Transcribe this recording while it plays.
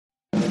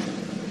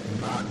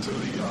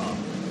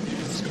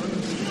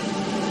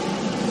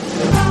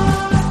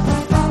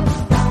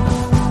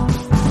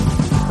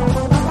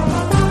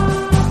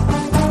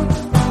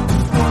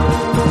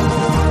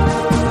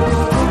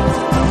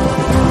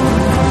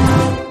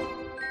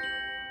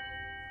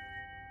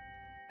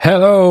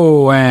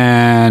Hello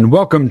and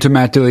welcome to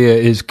Matt D'Elia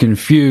is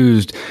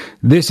Confused.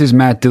 This is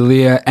Matt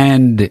D'Elia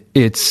and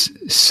it's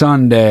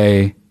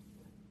Sunday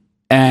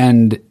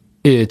and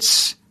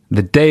it's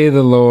the day of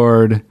the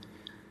Lord,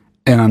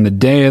 and on the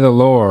day of the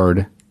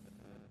Lord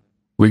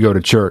we go to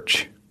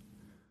church.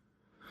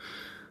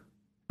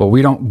 But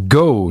we don't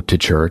go to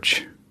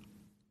church.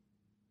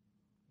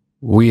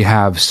 We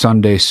have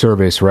Sunday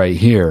service right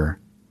here.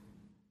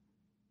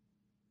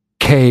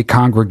 K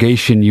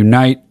Congregation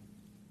Unite.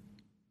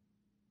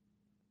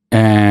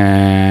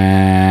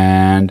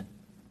 And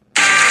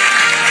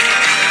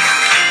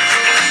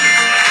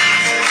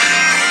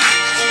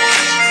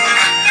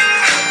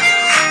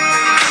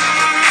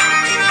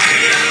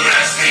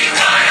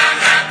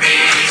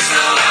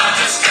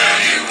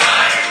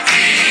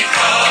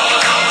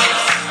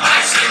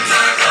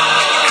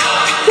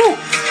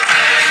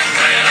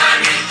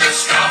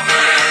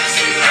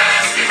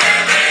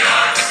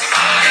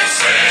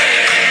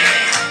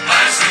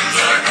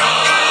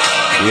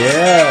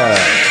yeah.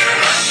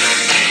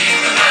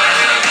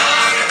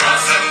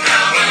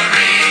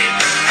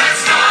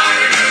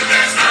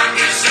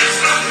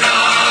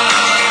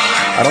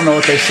 I don't know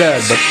what they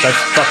said, but that's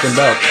fucking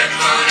dope.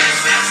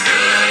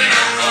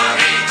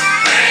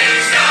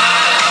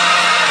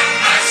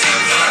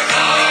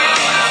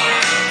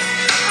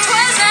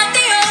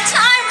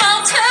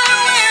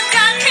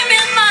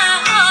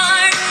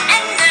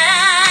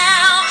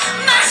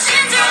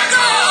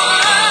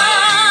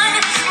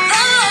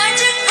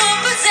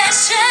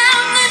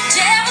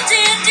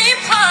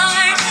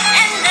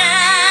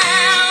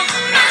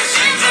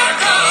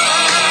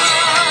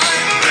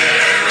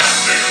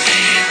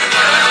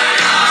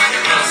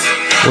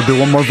 We'll do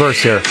one more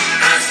verse here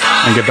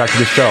and get back to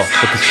the show,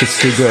 but this shit's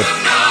too good.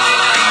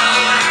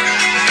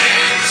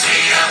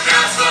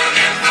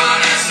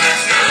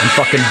 I'm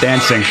fucking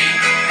dancing.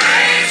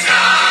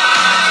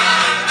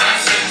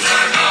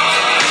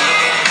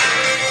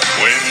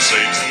 When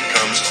Satan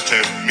comes to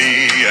tempt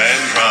me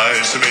and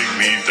tries to make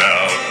me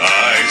doubt,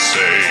 I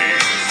say,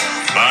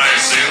 my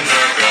sins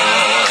are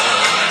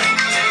gone.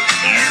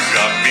 You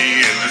got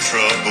me into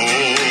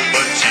trouble,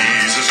 but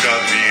Jesus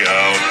got me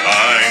out.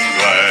 I'm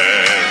glad.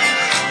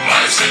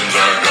 My sins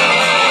are gone.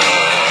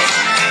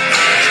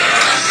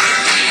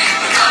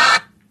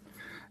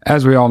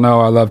 As we all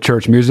know, I love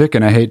church music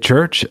and I hate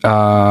church.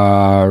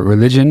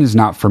 Religion is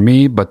not for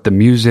me, but the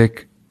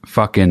music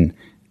fucking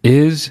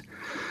is.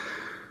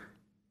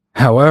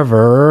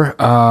 However,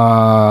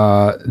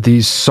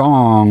 these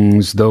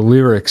songs, the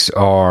lyrics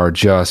are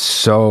just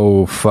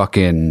so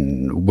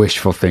fucking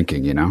wishful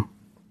thinking, you know?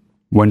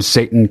 When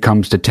Satan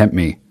comes to tempt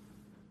me.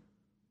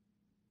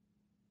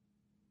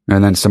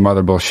 And then some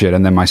other bullshit,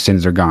 and then my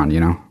sins are gone, you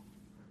know?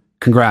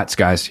 Congrats,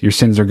 guys. Your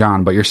sins are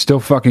gone, but you're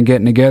still fucking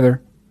getting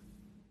together.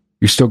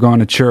 You're still going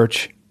to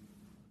church.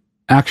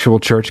 Actual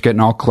church, getting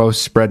all close,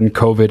 spreading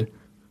COVID.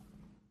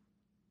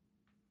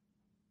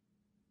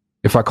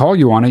 If I call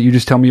you on it, you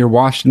just tell me you're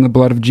washed in the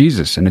blood of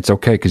Jesus, and it's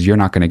okay, because you're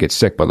not going to get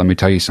sick, but let me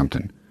tell you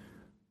something.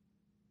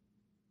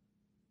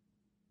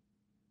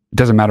 It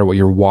doesn't matter what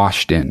you're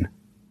washed in,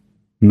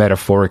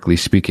 metaphorically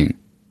speaking.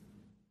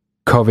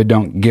 COVID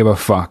don't give a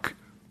fuck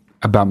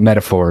about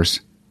metaphors.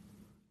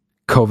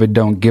 COVID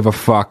don't give a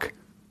fuck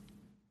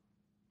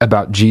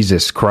about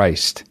Jesus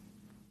Christ.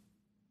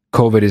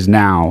 COVID is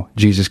now.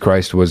 Jesus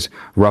Christ was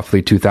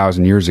roughly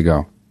 2,000 years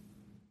ago.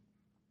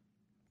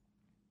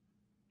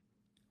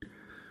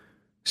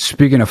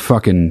 Speaking of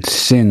fucking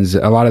sins,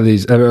 a lot of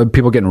these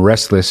people getting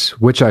restless,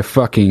 which I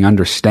fucking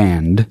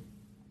understand.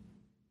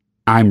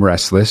 I'm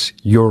restless.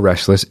 You're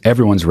restless.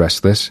 Everyone's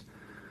restless.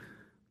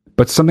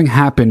 But something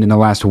happened in the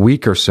last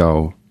week or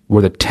so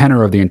where the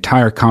tenor of the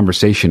entire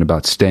conversation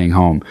about staying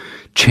home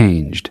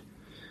changed.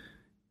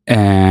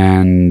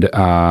 And,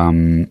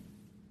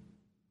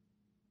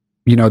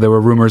 you know, there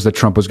were rumors that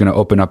Trump was going to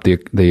open up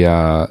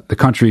the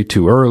country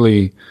too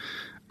early,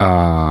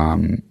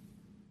 to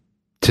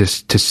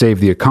save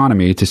the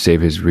economy, to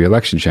save his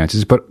re-election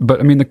chances. But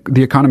I mean,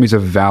 the economy is a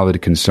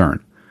valid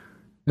concern.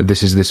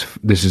 This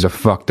is a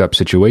fucked up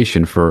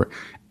situation for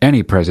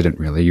any president,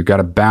 really. You got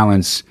to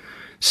balance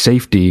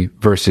safety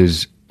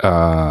versus,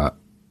 health.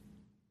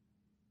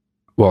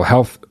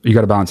 You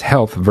got to balance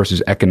health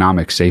versus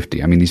economic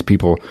safety. I mean,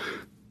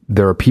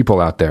 there are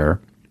people out there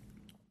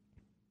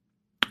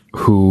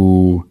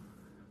who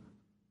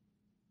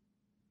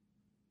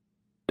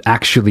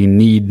actually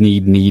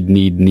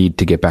need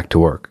to get back to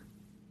work.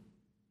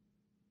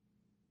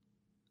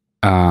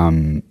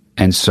 And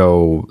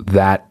so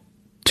that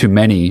to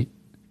many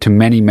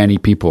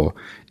people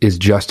is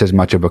just as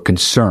much of a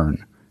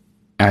concern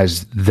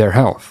as their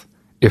health,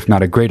 if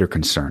not a greater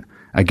concern.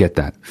 I get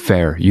that.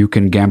 Fair. You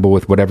can gamble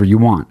with whatever you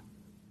want.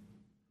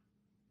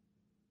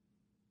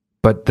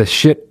 But the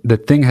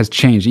thing has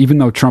changed. Even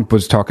though Trump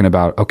was talking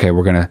about, okay,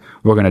 we're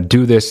gonna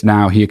do this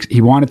now.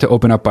 He wanted to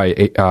open up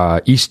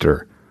by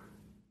Easter,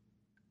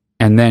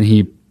 and then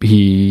he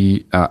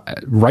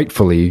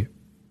rightfully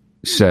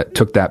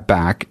took that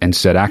back and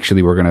said,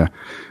 actually, we're gonna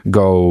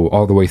go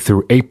all the way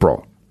through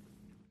April.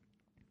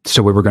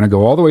 So we were gonna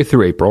go all the way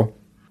through April,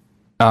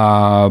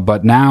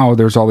 but now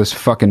there's all this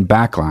fucking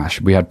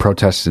backlash. We had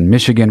protests in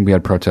Michigan. We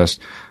had protests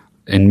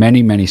in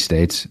many, many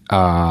states,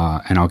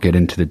 and I'll get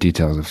into the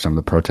details of some of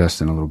the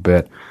protests in a little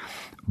bit.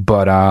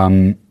 But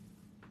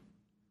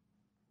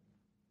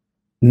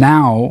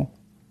now,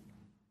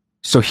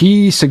 so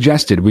he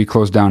suggested we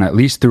close down at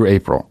least through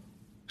April.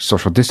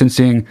 Social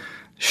distancing,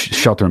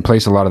 shelter in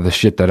place, a lot of the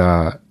shit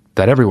that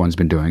everyone's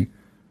been doing.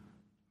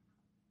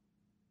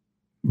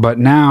 But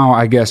now,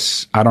 I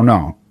guess, I don't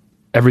know,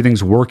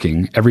 everything's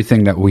working.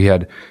 Everything that we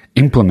had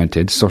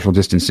implemented, social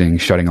distancing,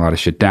 shutting a lot of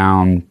shit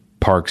down,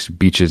 parks,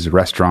 beaches,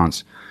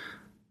 restaurants,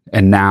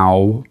 and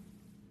now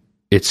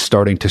it's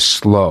starting to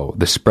slow.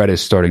 The spread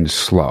is starting to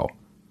slow,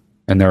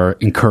 and there are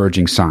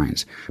encouraging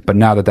signs. But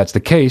now that that's the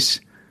case,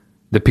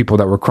 the people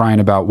that were crying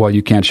about, well,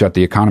 you can't shut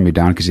the economy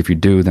down because if you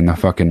do, then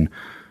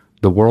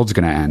the world's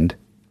going to end,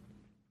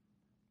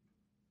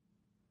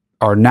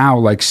 are now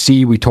like,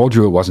 see, we told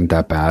you it wasn't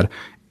that bad.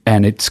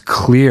 And it's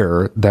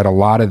clear that a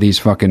lot of these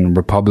fucking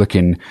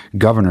Republican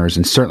governors,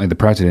 and certainly the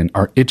president,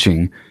 are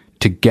itching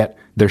to get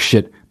their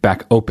shit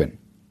back open.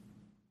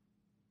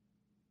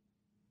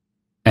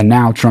 And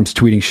now Trump's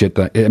tweeting shit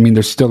that, I mean,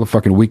 there's still a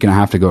fucking week and a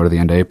half to go to the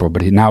end of April,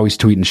 but now he's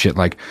tweeting shit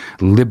like,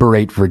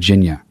 liberate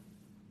Virginia,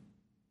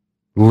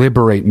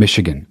 liberate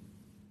Michigan.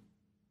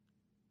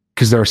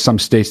 Because there are some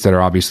states that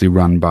are obviously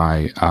run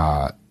by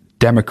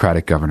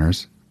Democratic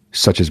governors,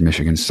 such as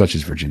Michigan, such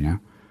as Virginia,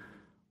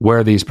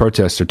 where these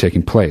protests are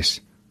taking place.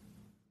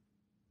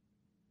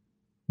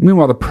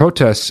 Meanwhile, the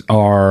protests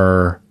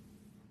are,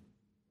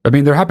 I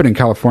mean, they're happening in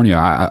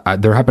California.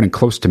 They're happening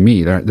close to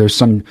me. There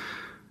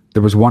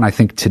was one, I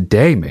think,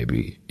 today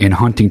maybe in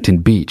Huntington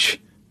Beach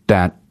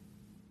that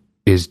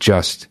is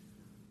just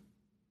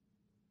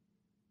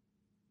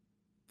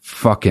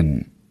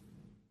fucking.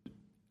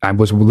 I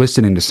was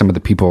listening to some of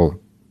the people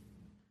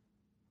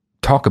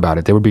talk about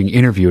it. They were being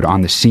interviewed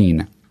on the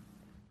scene.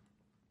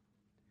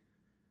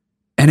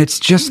 And it's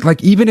just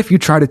like, even if you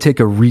try to take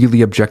a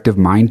really objective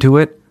mind to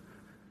it,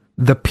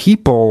 the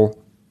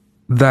people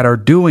that are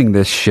doing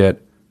this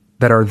shit,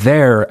 that are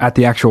there at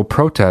the actual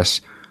protests,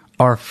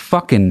 are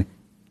fucking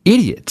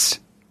idiots.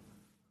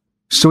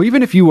 So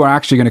even if you are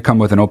actually going to come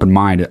with an open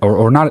mind,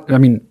 or not, I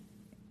mean,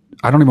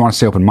 I don't even want to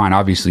say open mind.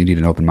 Obviously, you need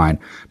an open mind.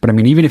 But I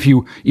mean, even if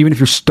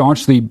you're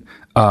staunchly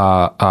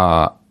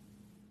are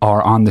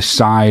on the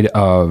side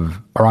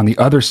of, or on the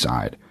other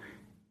side,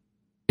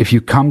 if you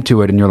come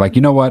to it and you're like,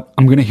 you know what,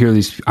 I'm going to hear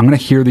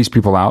these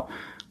people out.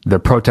 They're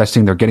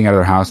protesting. They're getting out of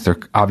their house. They're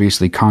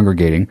obviously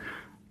congregating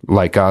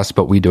like us,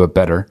 but we do it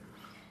better.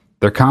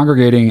 They're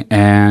congregating,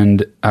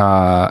 and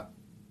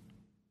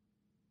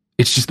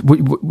it's just,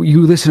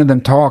 you listen to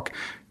them talk,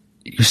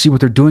 you see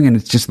what they're doing, and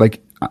it's just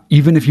like,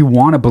 even if you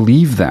want to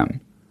believe them,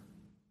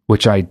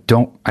 which I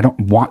don't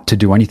want to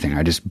do anything.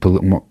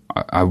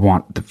 I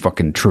want the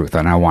fucking truth,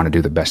 and I want to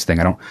do the best thing.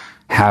 I don't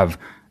have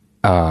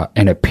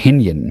an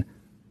opinion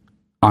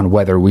on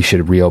whether we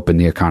should reopen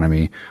the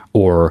economy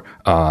or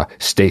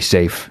stay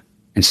safe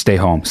and stay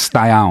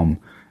home,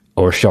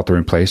 or shelter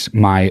in place.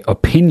 My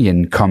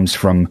opinion comes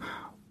from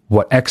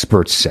what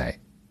experts say.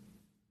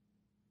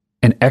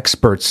 And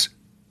experts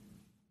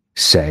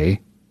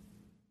say,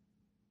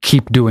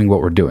 keep doing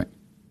what we're doing.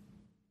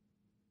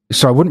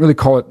 So I wouldn't really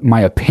call it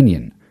my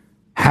opinion.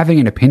 Having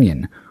an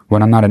opinion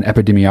when I'm not an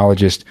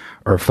epidemiologist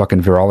or a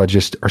fucking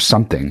virologist or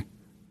something,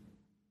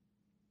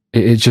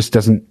 it just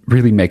doesn't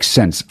really make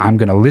sense. I'm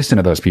going to listen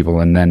to those people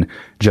and then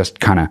just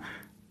kind of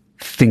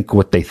think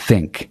what they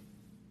think.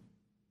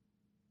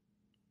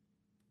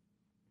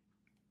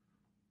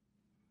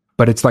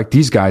 But it's like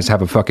these guys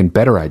have a fucking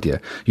better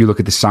idea. You look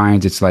at the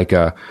science, it's like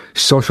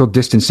social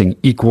distancing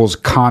equals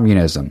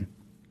communism.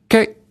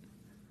 Okay.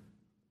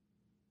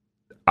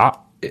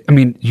 I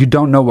mean, you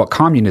don't know what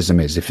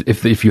communism is.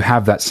 If you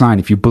have that sign,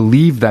 if you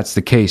believe that's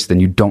the case, then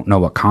you don't know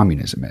what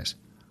communism is.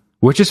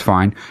 Which is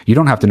fine. You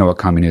don't have to know what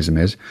communism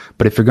is.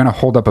 But if you're going to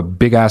hold up a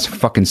big-ass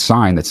fucking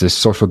sign that says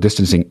social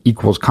distancing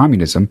equals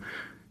communism,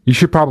 you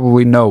should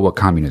probably know what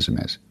communism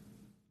is.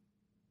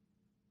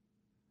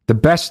 The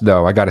best,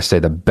 though, I got to say,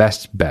 the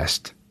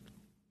best.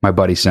 My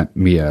buddy sent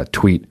me a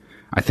tweet.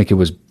 I think it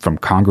was from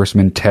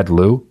Congressman Ted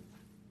Lieu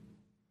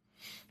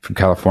from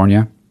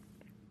California.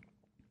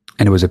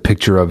 And it was a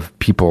picture of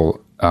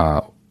people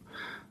at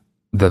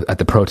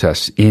the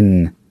protests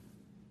in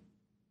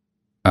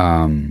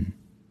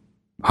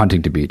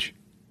Huntington Beach.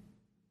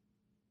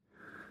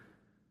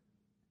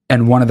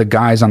 And one of the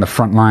guys on the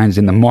front lines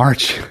in the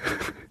march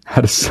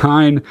had a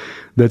sign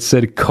that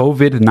said,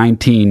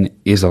 COVID-19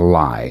 is a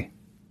lie.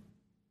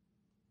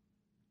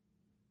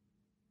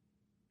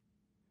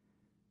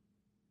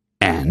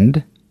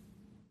 And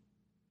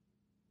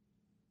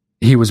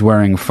he was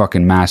wearing a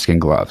fucking mask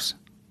and gloves.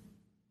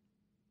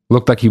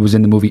 Looked like he was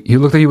in the movie. He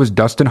looked like he was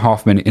Dustin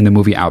Hoffman in the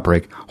movie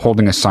Outbreak,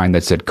 holding a sign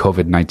that said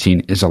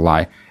COVID-19 is a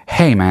lie.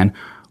 Hey, man,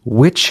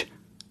 which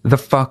the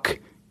fuck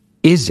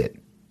is it?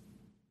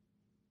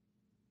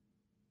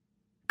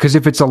 Because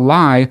if it's a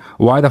lie,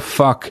 why the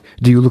fuck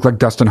do you look like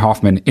Dustin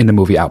Hoffman in the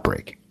movie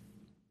Outbreak?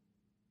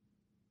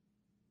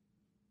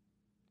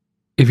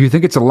 If you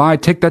think it's a lie,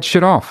 take that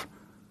shit off.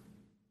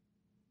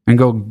 And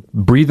go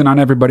breathing on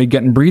everybody,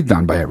 getting breathed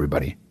on by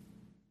everybody.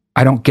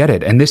 I don't get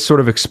it. And this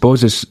sort of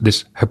exposes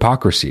this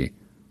hypocrisy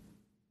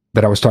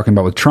that I was talking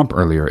about with Trump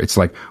earlier. It's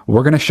like,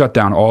 we're going to shut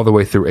down all the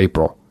way through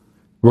April.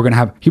 We're going to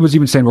have, he was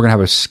even saying we're going to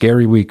have a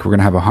scary week. We're going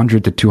to have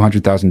 100 to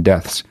 200,000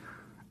 deaths.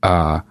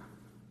 And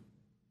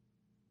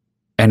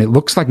it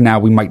looks like now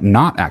we might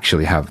not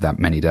actually have that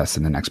many deaths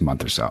in the next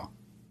month or so,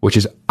 which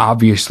is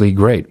obviously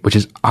great, which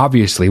is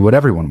obviously what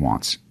everyone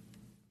wants.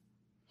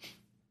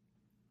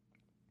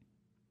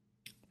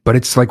 But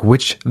it's like,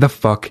 which the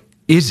fuck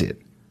is it?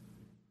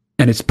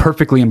 And it's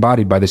perfectly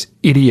embodied by this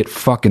idiot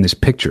fuck in this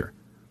picture.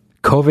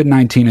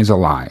 COVID-19 is a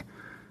lie.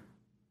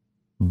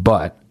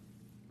 But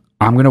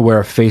I'm going to wear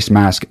a face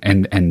mask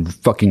and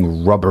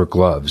fucking rubber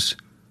gloves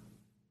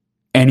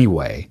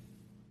anyway.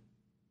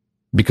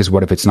 Because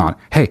what if it's not?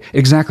 Hey,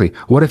 exactly.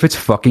 What if it's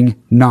fucking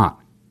not?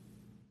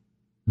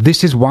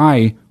 This is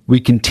why we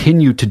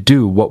continue to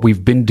do what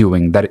we've been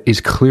doing that is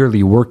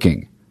clearly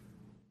working.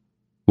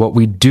 What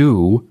we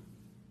do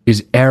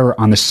is err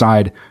on the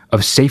side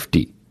of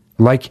safety.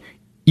 Like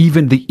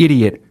even the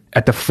idiot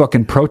at the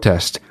fucking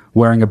protest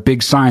wearing a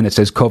big sign that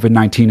says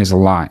COVID-19 is a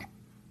lie.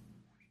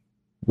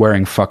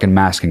 Wearing fucking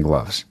mask and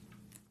gloves.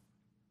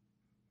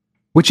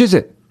 Which is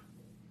it?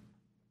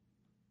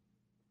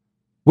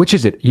 Which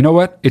is it? You know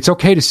what? It's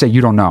okay to say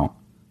you don't know.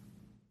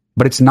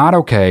 But it's not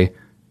okay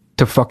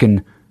to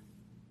fucking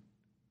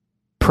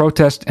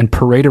protest and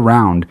parade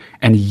around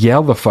and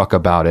yell the fuck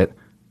about it,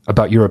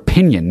 about your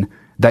opinion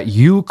that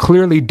you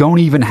clearly don't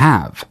even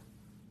have.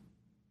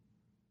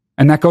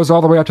 And that goes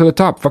all the way up to the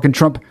top. Fucking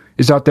Trump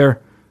is out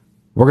there.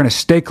 We're going to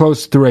stay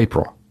close through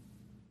April.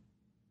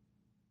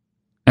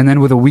 And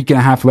then with a week and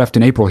a half left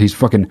in April, he's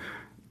fucking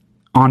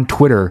on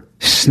Twitter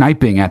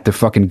sniping at the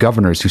fucking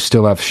governors who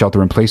still have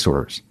shelter-in-place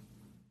orders.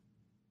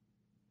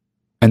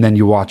 And then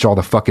you watch all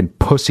the fucking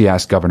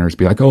pussy-ass governors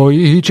be like, oh,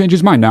 he changed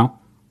his mind now.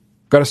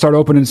 Got to start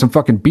opening some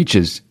fucking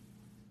beaches.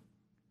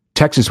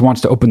 Texas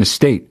wants to open the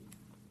state.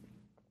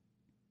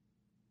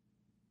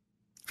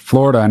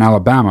 Florida and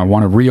Alabama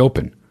want to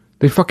reopen.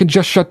 They fucking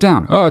just shut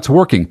down. Oh, it's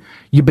working.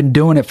 You've been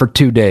doing it for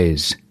 2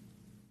 days.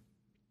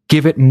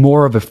 Give it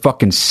more of a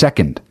fucking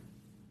second.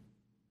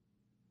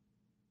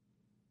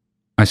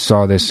 I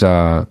saw this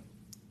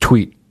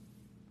tweet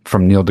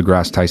from Neil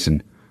deGrasse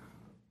Tyson,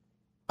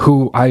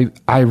 who I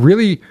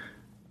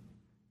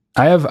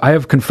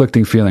have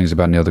conflicting feelings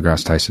about Neil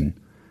deGrasse Tyson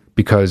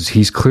because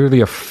he's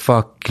clearly a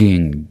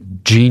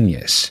fucking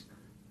genius.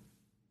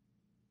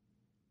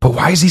 But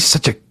why is he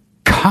such a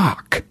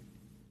cock?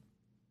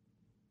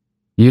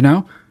 You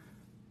know?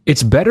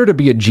 It's better to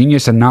be a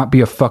genius and not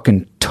be a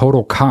fucking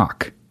total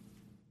cock.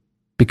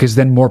 Because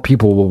then more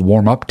people will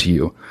warm up to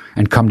you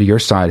and come to your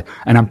side.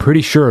 And I'm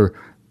pretty sure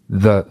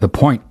the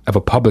point of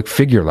a public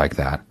figure like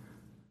that,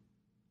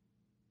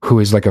 who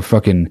is like a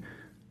fucking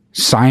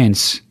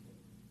science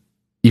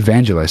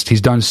evangelist,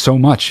 he's done so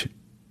much.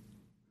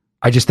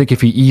 I just think if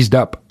he eased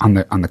up on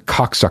the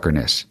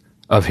cocksuckerness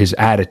of his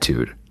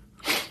attitude,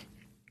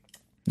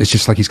 it's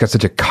just like he's got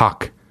such a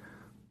cock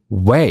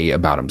way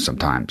about him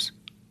sometimes.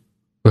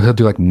 He'll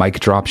do like mic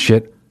drop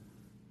shit.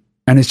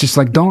 And it's just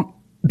like, don't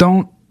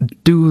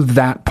do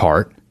that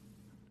part.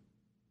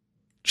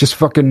 Just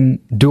fucking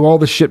do all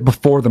the shit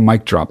before the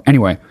mic drop.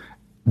 Anyway,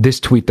 this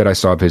tweet that I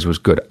saw of his was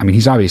good. I mean,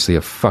 he's obviously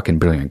a fucking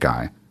brilliant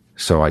guy.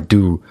 So I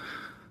do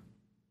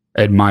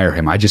admire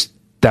him.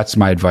 That's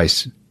my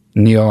advice.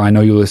 Neil, I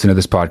know you listen to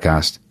this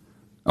podcast.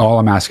 All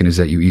I'm asking is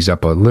that you ease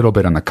up a little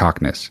bit on the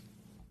cockness.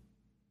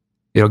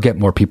 It'll get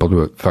more people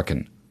to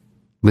fucking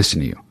listen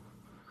to you.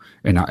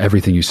 And not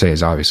everything you say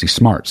is obviously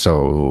smart.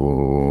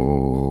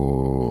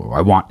 So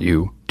I want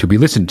you to be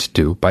listened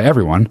to by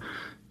everyone.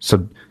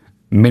 So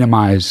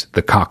minimize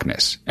the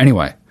cockness.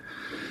 Anyway.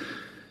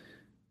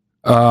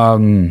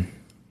 The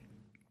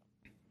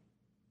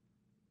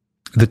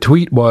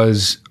tweet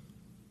was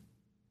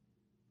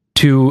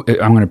I'm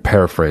going to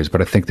paraphrase,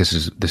 but I think this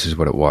is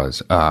what it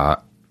was.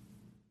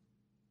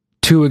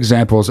 2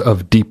 examples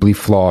of deeply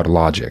flawed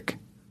logic.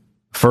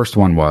 First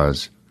one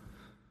was,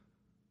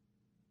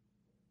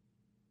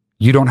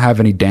 you don't have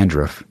any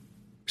dandruff,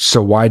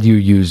 so why do you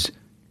use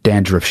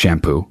dandruff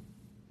shampoo?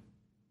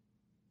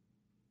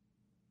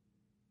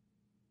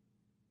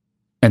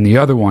 And the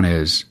other one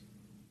is,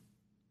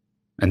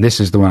 and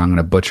this is the one I'm going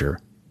to butcher,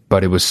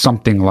 but it was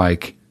something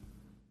like,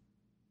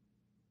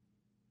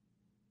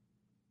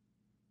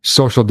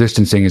 social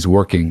distancing is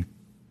working,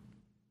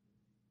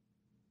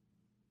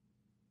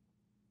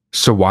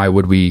 so why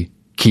would we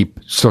keep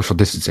social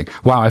distancing?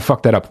 Wow, I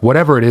fucked that up.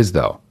 Whatever it is,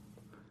 though.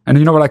 And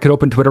you know what? I could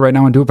open Twitter right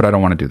now and do it, but I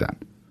don't want to do that.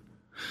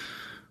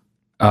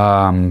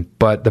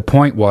 But the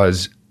point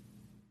was,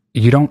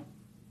 you don't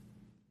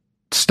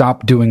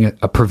stop doing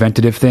a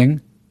preventative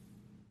thing.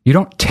 You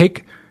don't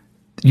take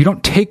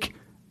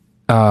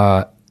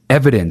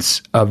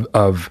evidence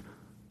of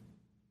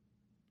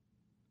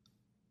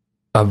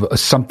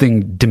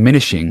something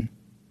diminishing.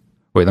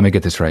 Wait, let me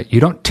get this right. You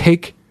don't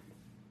take.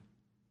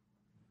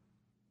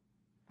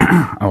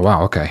 Oh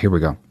wow, okay, here we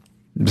go.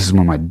 This is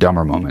one of my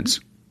dumber moments.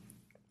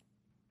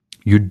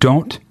 You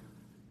don't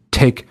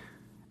take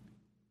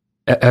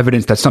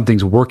evidence that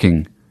something's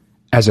working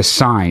as a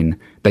sign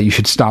that you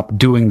should stop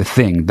doing the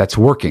thing that's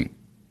working.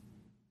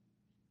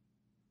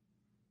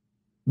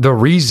 The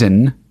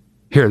reason,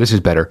 here, this is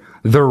better.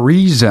 The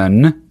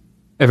reason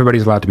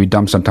everybody's allowed to be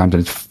dumb sometimes,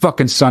 and it's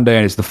fucking Sunday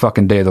and it's the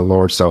fucking day of the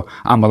Lord, so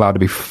I'm allowed to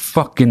be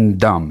fucking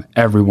dumb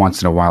every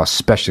once in a while,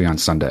 especially on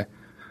Sunday.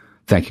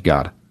 Thank you,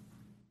 God.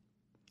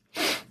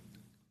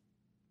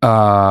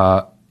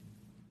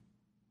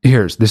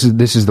 This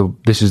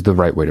is the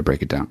right way to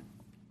break it down.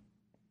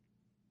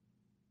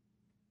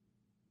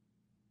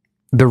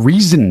 The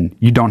reason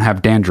you don't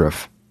have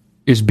dandruff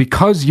is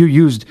because you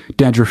used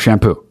dandruff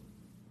shampoo.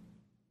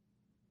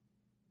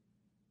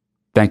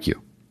 Thank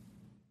you.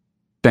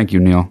 Thank you,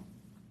 Neil.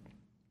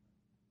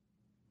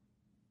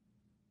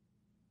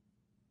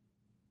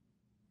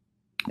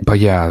 But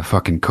yeah,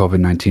 fucking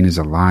COVID-19 is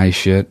a lie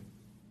shit.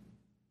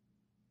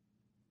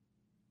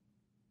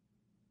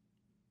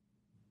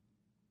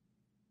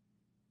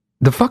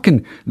 The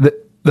thing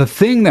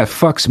that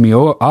fucks me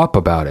up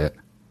about it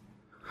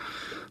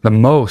the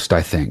most,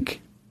 I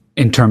think,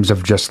 in terms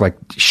of just like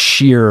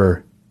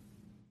sheer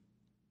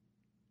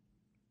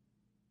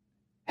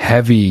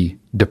heavy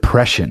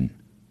depression,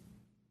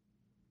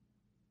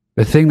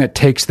 the thing that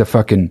takes the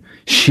fucking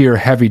sheer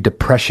heavy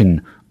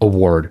depression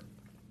award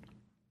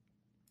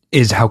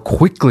is how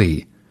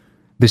quickly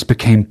this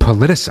became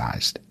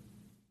politicized.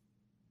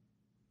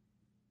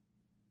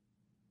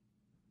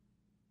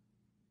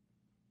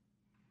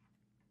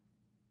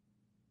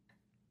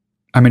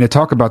 I mean, I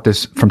talk about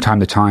this from time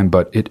to time,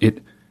 but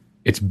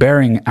it's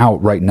bearing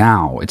out right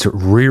now. It's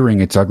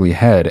rearing its ugly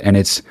head, and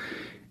it's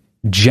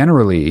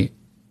generally,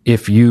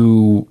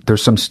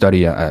 there's some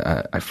study,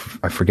 I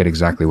forget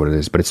exactly what it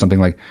is, but it's something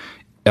like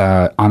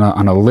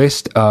on a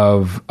list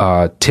of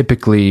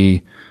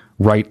typically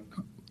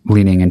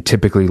right-leaning and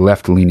typically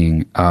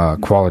left-leaning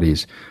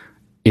qualities.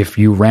 If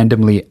you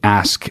randomly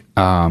ask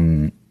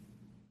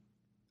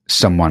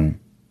someone,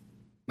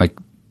 like,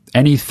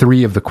 any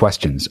three of the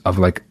questions of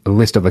like a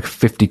list of like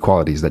 50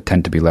 qualities that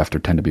tend to be left or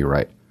tend to be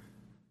right,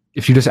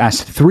 if you just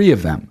ask three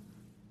of them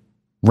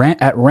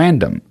at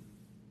random,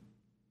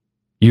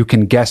 you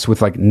can guess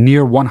with like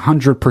near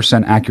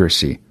 100%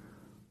 accuracy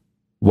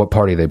what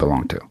party they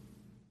belong to.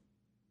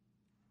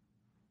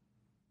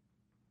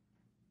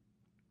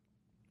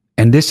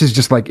 And this is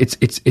just like it's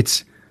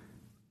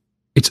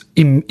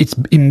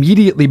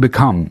immediately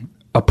become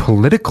a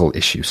political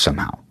issue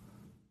somehow.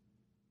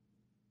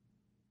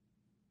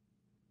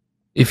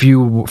 If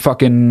you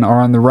fucking are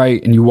on the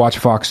right and you watch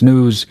Fox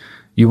News,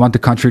 you want the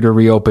country to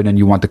reopen, and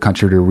you want the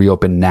country to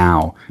reopen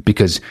now,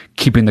 because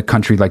keeping the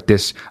country like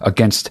this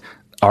against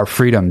our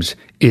freedoms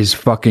is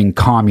fucking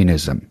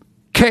communism.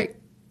 Okay.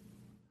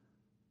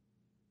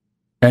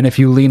 And if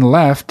you lean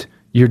left,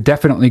 you're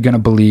definitely going to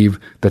believe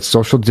that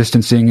social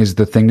distancing is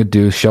the thing to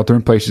do, shelter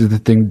in place is the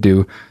thing to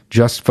do,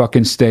 just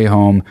fucking stay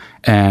home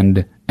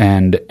and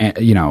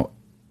you know,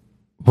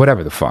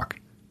 whatever the fuck.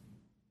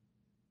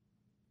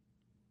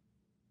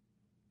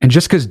 And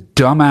just because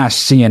dumbass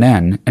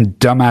CNN and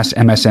dumbass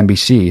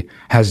MSNBC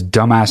has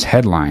dumbass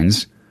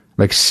headlines,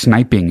 like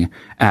sniping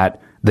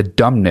at the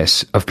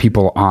dumbness of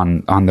people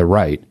on the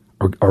right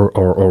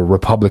or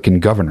Republican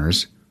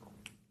governors,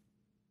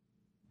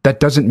 that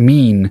doesn't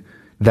mean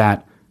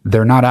that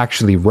they're not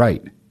actually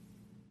right.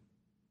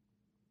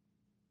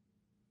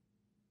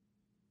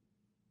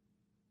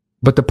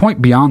 But the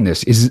point beyond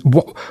this is,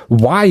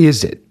 why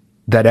is it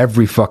that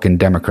every fucking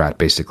Democrat,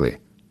 basically,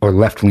 or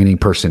left-leaning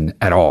person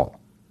at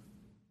all,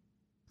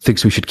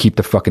 thinks we should keep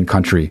the fucking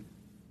country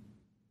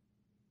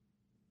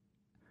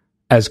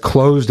as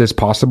closed as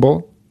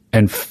possible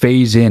and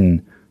phase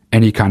in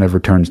any kind of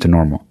returns to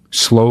normal,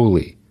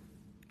 slowly,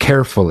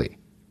 carefully?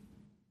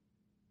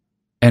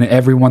 And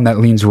everyone that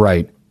leans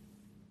right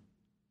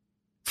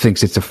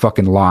thinks it's a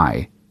fucking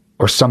lie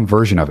or some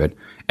version of it,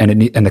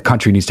 and the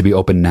country needs to be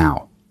open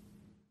now.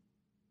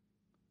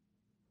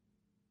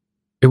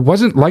 It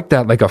wasn't like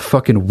that like a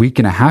fucking week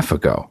and a half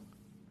ago.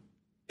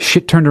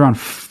 Shit turned around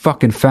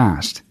fucking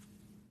fast.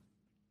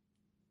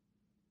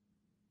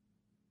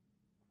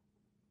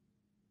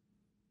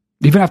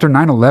 Even after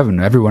 9/11,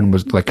 everyone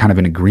was like kind of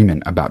in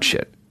agreement about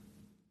shit.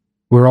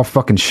 We were all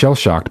fucking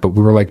shell-shocked, but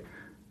we were like,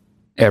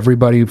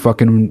 everybody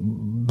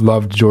fucking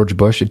loved George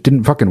Bush. It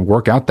didn't fucking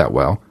work out that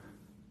well.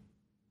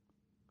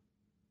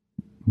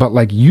 But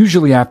like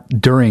usually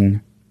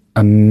during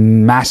a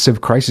massive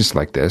crisis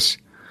like this,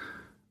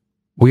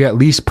 we at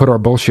least put our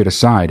bullshit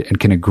aside and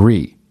can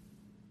agree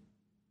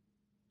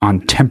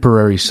on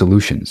temporary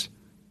solutions,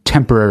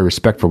 temporary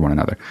respect for one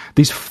another.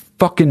 These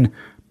fucking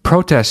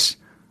protests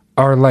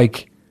are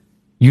like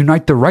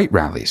Unite the Right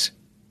rallies.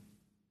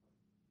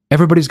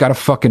 Everybody's got a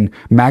fucking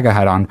MAGA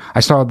hat on. I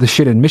saw the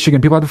shit in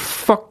Michigan. People had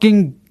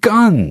fucking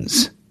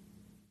guns.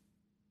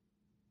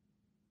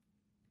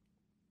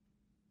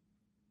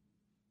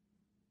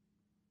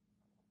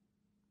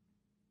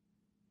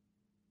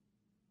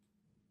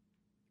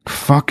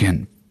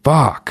 Fucking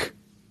fuck.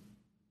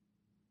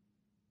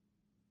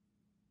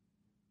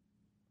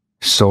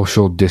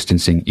 Social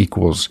distancing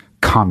equals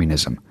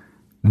communism.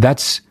 I've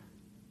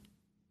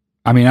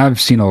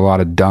seen a lot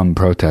of dumb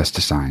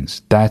protest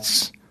signs.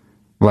 That's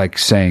like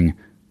saying,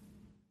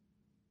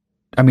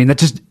 that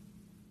just,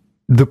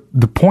 the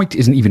point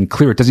isn't even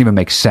clear. It doesn't even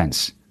make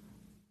sense.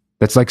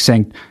 That's like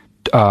saying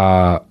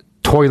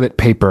toilet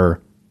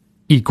paper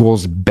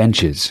equals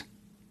benches.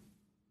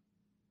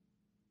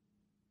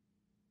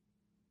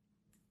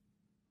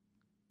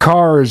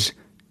 Cars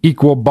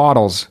equal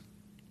bottles.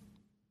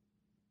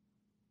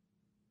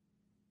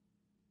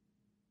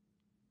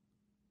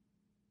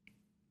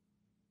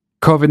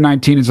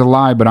 COVID-19 is a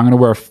lie, but I'm going to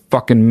wear a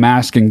fucking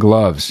mask and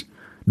gloves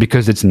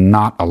because it's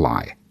not a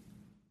lie.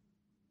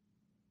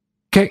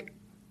 Okay?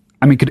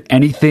 Could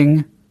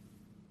anything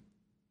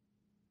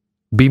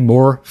be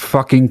more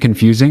fucking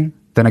confusing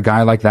than a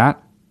guy like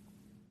that?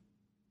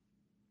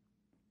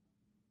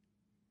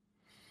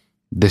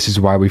 This is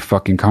why we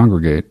fucking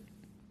congregate.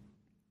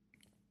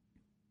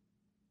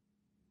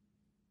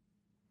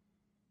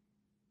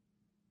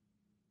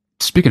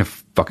 Speaking of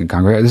fucking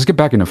congregate, let's get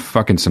back into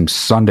fucking some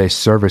Sunday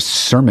service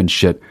sermon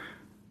shit.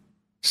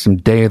 Some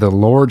Day of the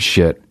Lord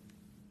shit.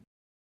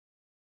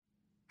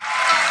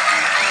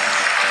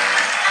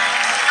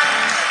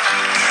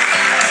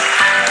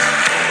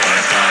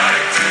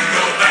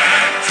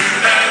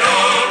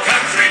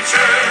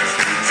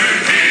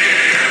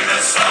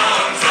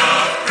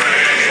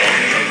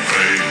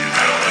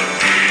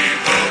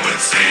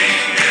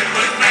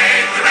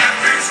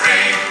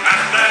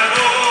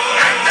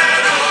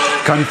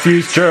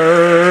 Confused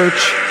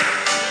church.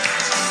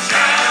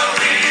 Shall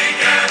we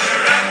gather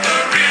at the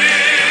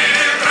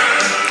river,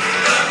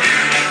 the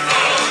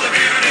beautiful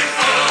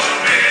river,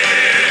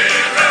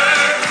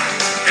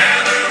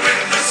 gather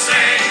with the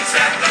saints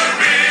at the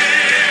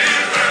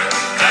river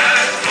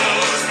that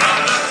flows from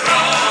the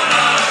throne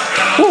of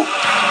God. Woo.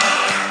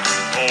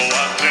 Oh,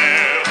 I'll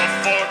never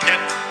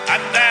forget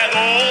at that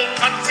old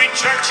country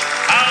church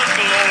how the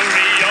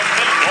glory of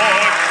the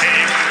Lord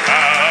came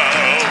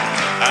out,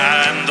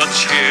 and the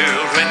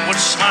children would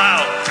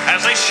smile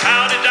as they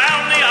shouted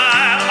down the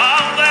aisle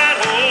of that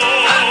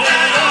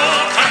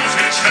old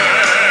country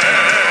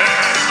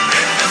church.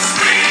 In the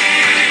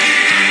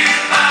sweet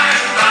by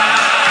and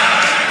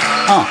by,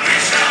 we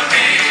shall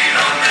meet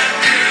on that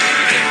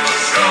beautiful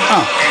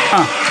shore.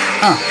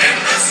 In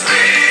the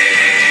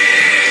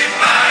sweet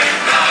by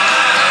and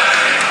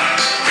by,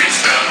 we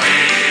shall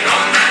meet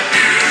on that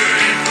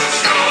beautiful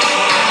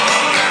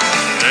shore.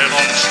 Then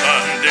on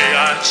Sunday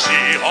I'd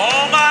see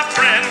all my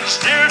friends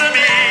dear to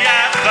me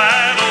at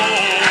that old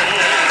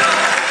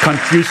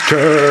Confused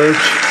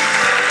church.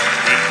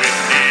 When we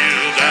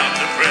kneel down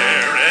to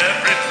prayer,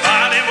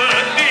 everybody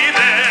would be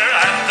there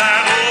at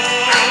that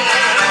old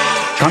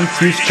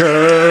Confused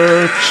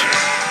church.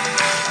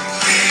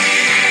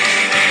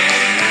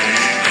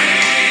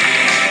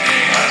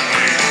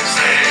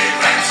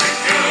 safe and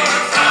secure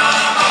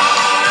from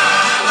all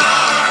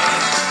alarm.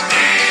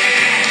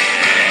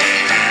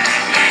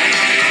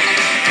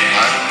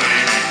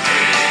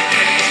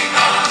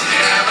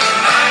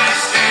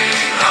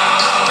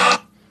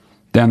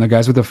 Damn, the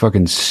guys with the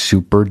fucking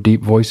super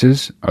deep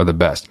voices are the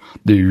best.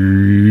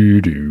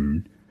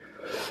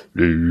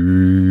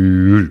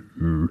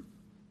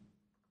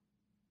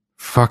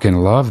 Fucking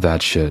love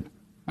that shit.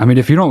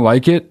 If you don't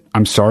like it,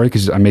 I'm sorry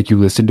because I make you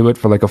listen to it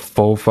for like a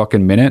full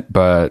fucking minute,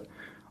 but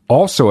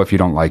also if you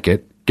don't like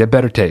it, get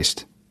better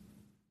taste.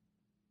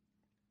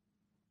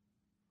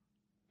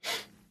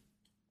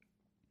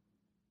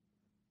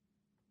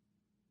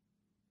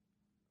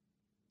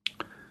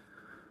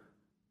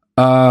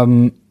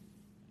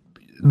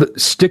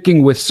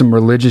 Sticking with some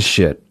religious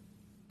shit,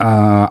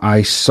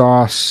 I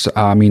saw,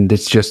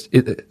 it's just,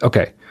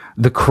 okay.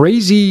 The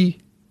crazy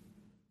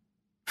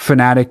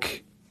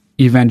fanatic,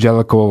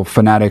 evangelical,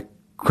 fanatic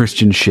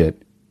Christian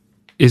shit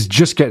is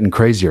just getting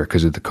crazier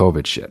because of the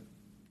COVID shit.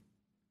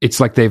 It's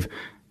like they've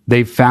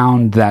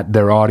found that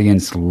their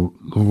audience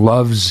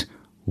loves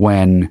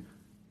when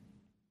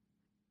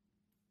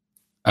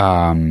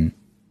it's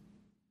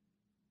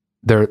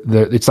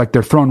like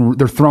they're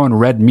throwing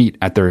red meat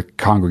at their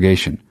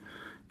congregation.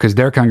 Because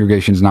their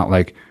congregation is not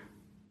like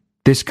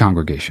this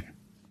congregation.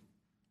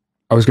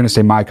 I was going to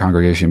say my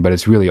congregation, but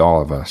it's really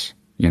all of us,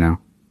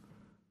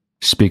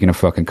 Speaking of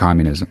fucking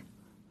communism.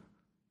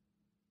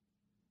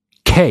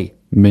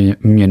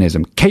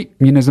 K-munism.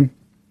 K-munism.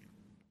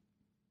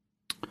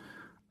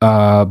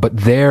 But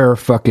their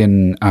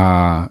fucking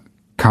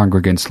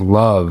congregants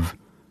love,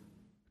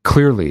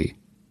 clearly,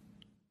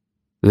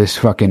 this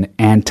fucking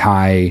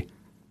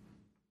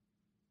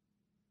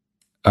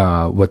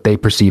what they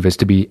perceive as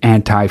to be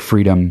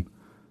anti-freedom,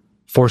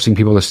 forcing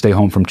people to stay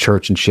home from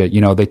church and shit,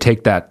 they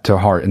take that to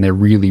heart and they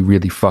really,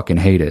 really fucking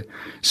hate it.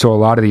 So a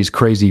lot of these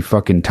crazy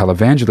fucking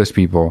televangelist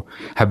people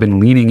have been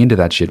leaning into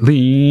that shit.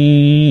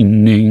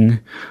 Leaning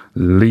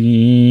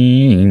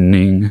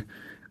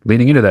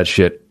into that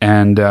shit.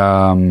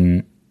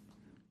 And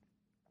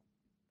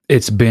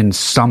it's been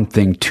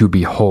something to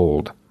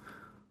behold.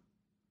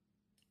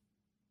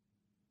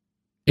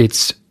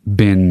 It's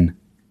been,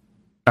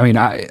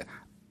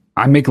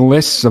 I make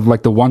lists of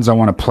like the ones I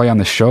want to play on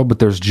the show, but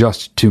there's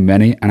just too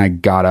many, and I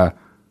gotta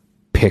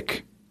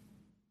pick.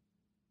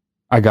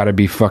 I gotta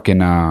be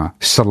fucking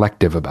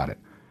selective about it.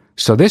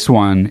 So this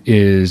one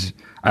is,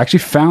 I actually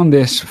found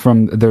this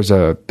from, there's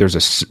a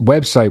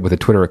website with a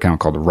Twitter account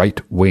called Right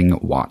Wing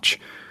Watch,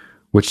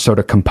 which sort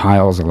of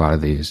compiles a lot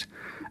of these,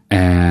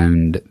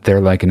 and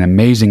they're like an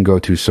amazing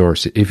go-to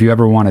source if you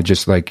ever want to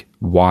just like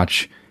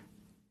watch.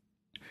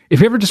 If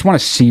you ever just want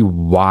to see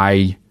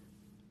why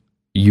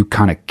you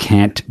kind of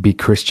can't be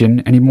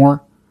Christian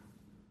anymore.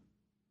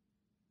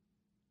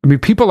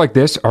 People like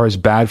this are as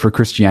bad for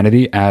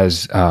Christianity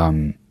as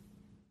the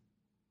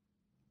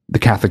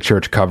Catholic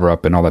Church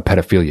cover-up and all that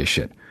pedophilia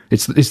shit.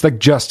 It's like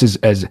just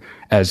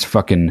as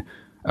fucking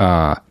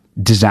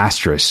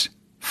disastrous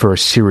for a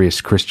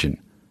serious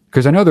Christian.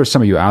 Because I know there's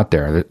some of you out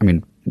there that,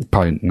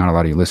 probably not a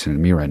lot of you listening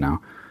to me right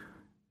now.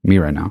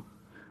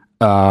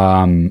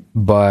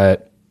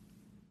 But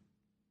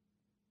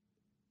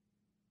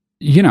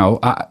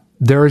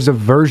there is a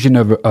version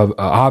of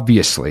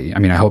obviously,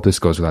 I hope this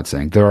goes without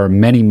saying, there are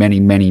many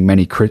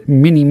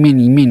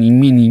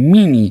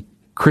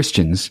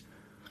Christians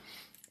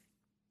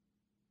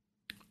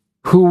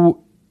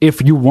who,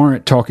 if you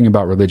weren't talking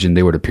about religion,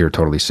 they would appear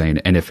totally sane.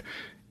 And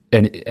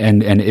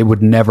it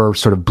would never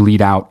sort of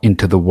bleed out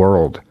into the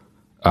world.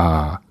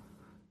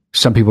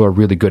 Some people are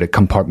really good at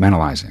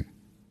compartmentalizing.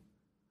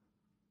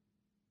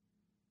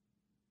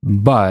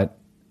 But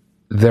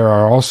there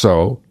are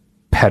also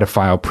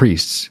pedophile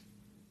priests.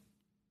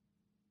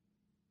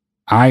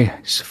 I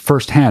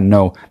firsthand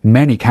know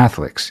many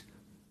Catholics,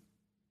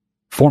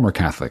 former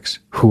Catholics,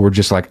 who were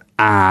just like,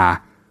 I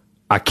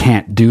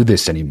can't do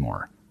this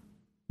anymore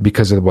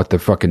because of what the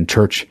fucking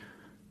church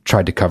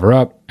tried to cover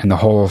up and the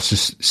whole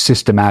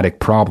systemic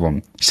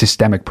problem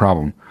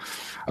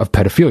of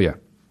pedophilia.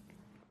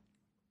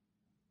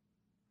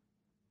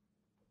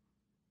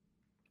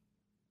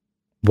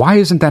 Why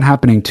isn't that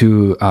happening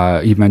to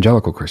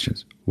evangelical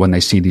Christians when they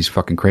see these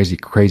fucking crazy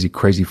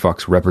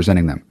fucks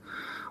representing them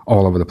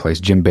all over the place?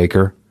 Jim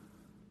Bakker,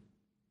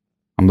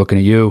 I'm looking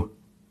at you.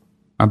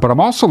 But I'm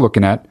also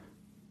looking at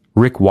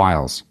Rick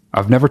Wiles.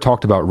 I've never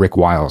talked about Rick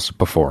Wiles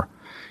before.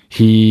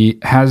 He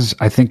has,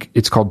 I think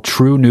it's called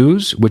True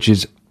News, which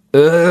is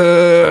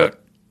gay.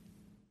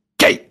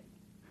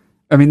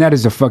 That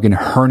is a fucking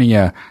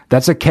hernia.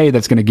 That's a K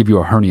that's going to give you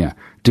a hernia.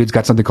 Dude's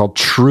got something called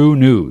True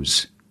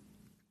News.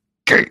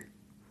 Gay.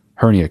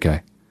 Hernia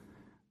K.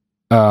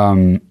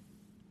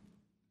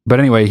 But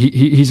anyway,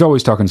 he's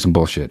always talking some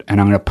bullshit,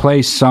 and I'm going to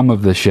play some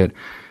of the shit,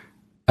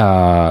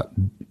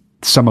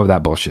 some of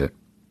that bullshit,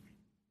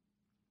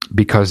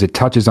 because it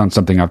touches on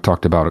something I've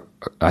talked about,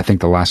 I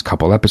think, the last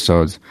couple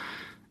episodes,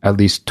 at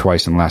least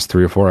twice in the last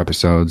 3 or 4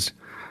 episodes,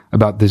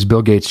 about this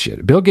Bill Gates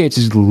shit. Bill Gates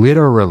is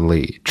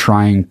literally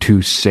trying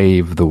to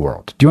save the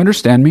world. Do you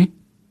understand me?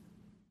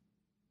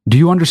 Do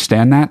you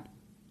understand that?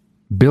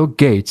 Bill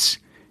Gates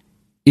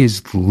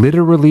is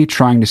literally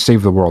trying to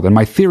save the world. And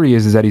my theory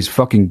is that he's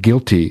fucking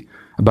guilty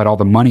about all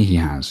the money he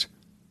has.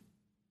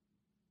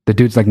 The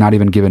dude's like not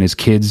even giving his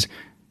kids,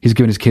 he's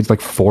giving his kids like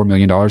 $4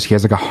 million. He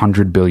has like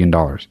 $100 billion.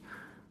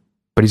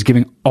 But he's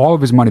giving all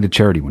of his money to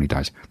charity when he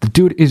dies. The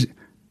dude is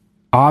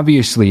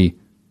obviously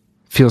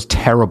feels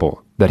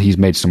terrible that he's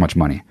made so much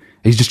money.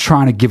 He's just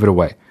trying to give it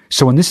away.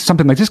 So when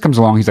something like this comes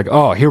along, he's like,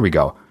 oh, here we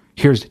go.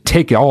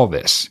 Take all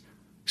this.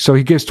 So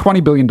he gives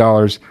 $20 billion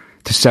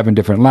to 7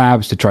 different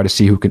labs to try to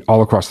see who can,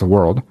 all across the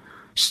world,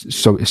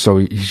 so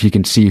he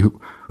can see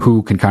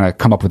who can kind of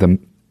come up with a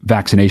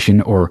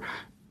vaccination or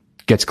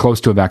gets close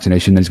to a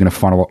vaccination. Then he's going to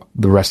funnel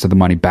the rest of the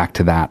money back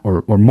to that,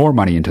 or more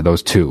money into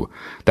those 2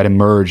 that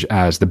emerge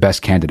as the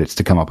best candidates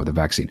to come up with a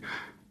vaccine.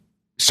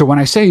 So when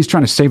I say he's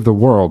trying to save the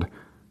world,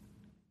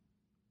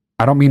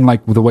 I don't mean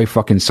like the way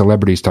fucking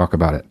celebrities talk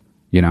about it,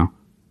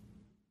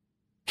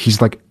 He's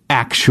like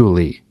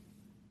actually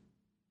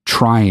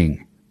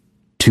trying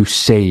to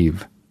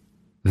save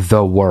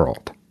the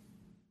world.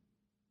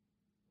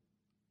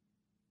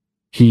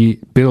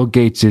 Bill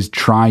Gates is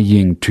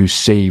trying to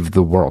save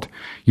the world.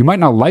 You might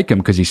not like him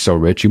because he's so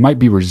rich. You might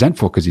be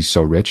resentful because he's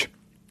so rich.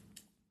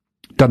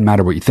 Doesn't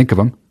matter what you think of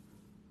him.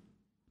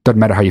 Doesn't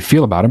matter how you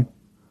feel about him.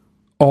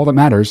 All that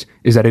matters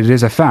is that it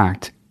is a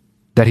fact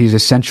that he's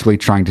essentially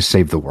trying to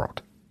save the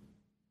world.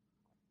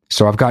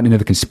 So I've gotten into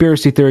the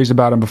conspiracy theories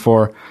about him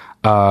before.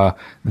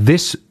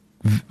 This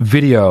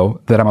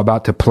video that I'm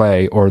about to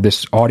play, or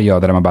this audio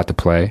that I'm about to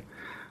play,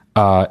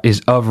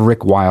 is of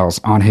Rick Wiles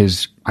on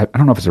his, I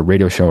don't know if it's a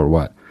radio show or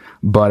what,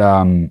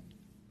 but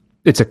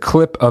it's a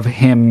clip of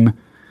him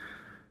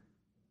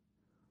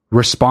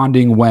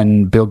responding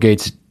when Bill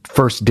Gates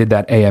first did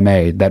that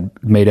AMA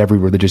that made every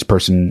religious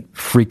person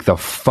freak the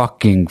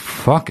fucking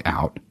fuck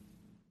out,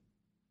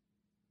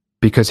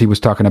 because he was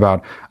talking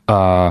about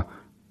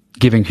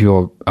giving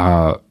people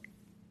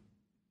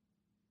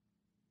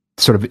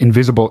sort of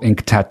invisible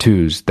ink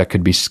tattoos that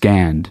could be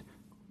scanned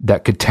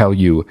that could tell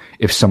you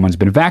if someone's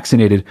been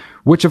vaccinated,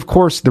 which of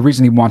course the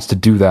reason he wants to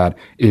do that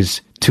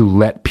is to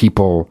let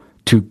people,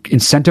 to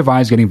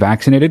incentivize getting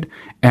vaccinated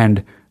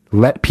and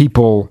let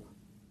people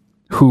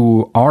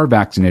who are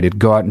vaccinated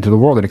go out into the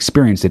world and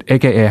experience it,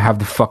 aka have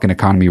the fucking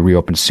economy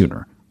reopen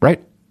sooner,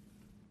 right?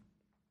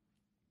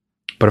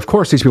 But of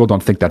course these people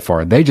don't think that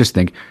far. They just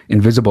think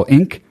invisible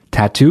ink,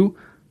 tattoo.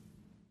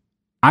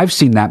 I've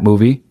seen that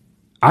movie.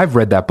 I've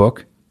read that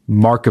book,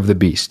 Mark of the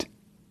Beast.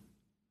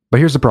 But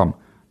here's the problem.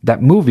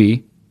 That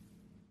movie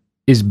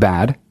is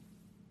bad,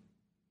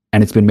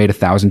 and it's been made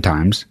 1,000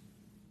 times,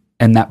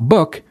 and that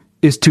book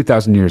is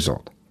 2,000 years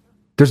old.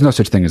 There's no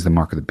such thing as the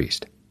Mark of the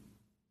Beast.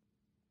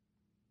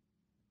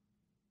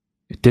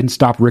 It didn't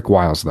stop Rick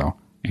Wiles, though,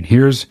 and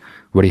here's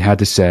what he had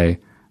to say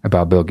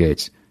about Bill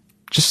Gates.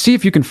 Just see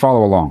if you can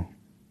follow along.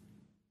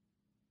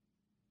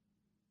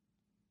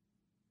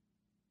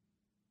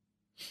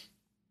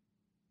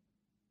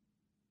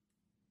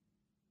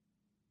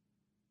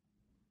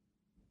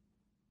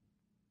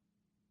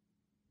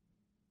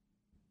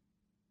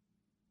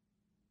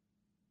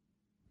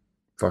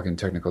 Fucking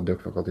technical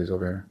difficulties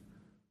over here.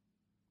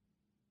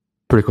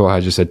 Pretty cool how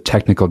I just said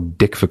technical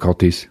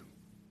difficulties.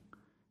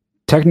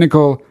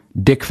 Technical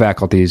dick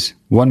faculties.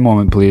 One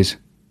moment, please.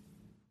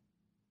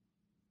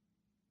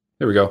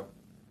 There we go.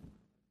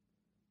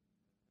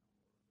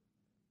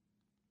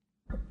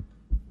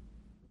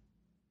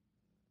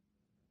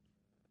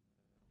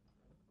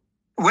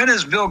 When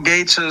is Bill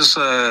Gates's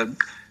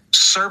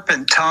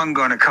serpent tongue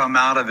going to come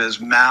out of his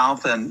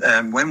mouth,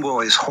 and when will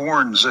his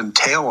horns and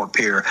tail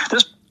appear?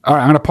 All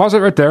right, I'm going to pause it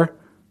right there.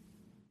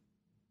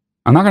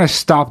 I'm not going to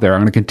stop there. I'm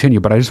going to continue,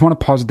 but I just want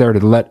to pause it there to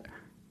let...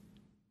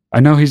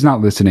 I know he's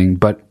not listening,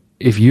 but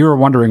if you're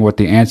wondering what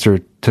the answer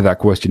to that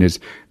question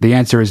is, the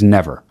answer is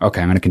never. Okay,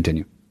 I'm going to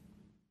continue.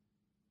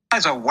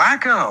 As a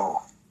wacko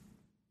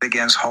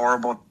against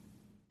horrible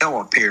tail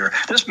appear.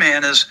 This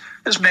man is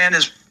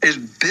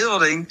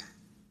building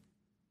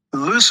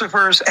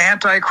Lucifer's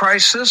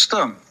Antichrist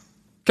system.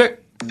 Okay.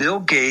 Bill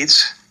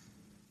Gates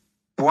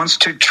wants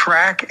to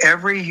track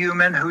every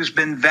human who's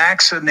been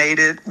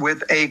vaccinated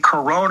with a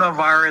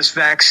coronavirus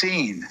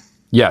vaccine.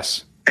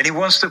 Yes. And he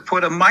wants to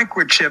put a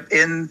microchip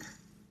in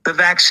the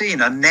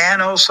vaccine, a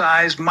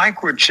nano-sized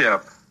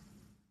microchip.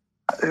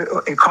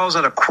 He calls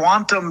it a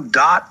quantum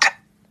dot.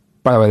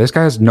 By the way, this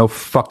guy has no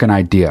fucking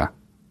idea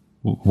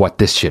what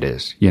this shit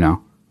is, you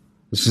know?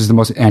 This is the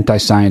most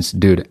anti-science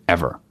dude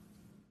ever.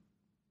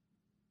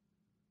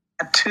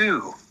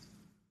 Two.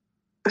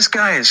 This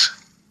guy's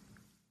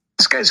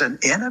an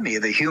enemy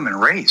of the human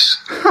race.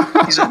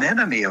 He's an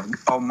enemy of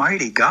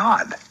Almighty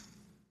God.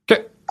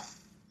 Okay.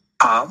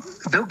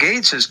 Bill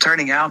Gates is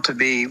turning out to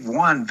be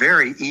one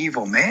very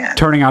evil man.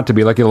 Turning out to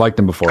be like you liked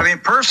him before. I mean,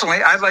 personally,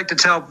 I'd like to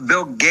tell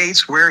Bill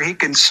Gates where he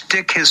can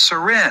stick his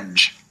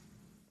syringe.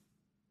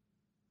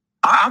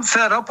 I'm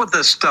fed up with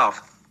this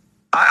stuff.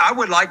 I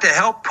would like to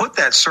help put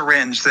that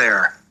syringe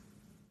there.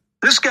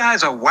 This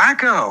guy's a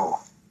wacko.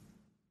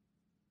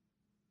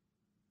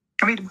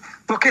 I mean,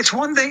 look, it's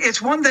one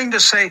thing to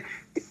say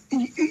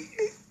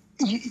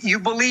you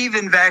believe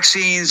in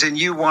vaccines and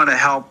you want to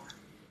help,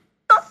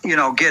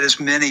 get as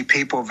many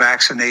people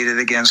vaccinated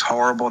against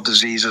horrible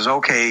diseases.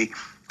 Okay,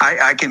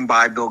 I can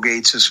buy Bill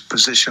Gates'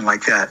 position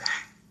like that.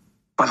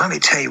 But let me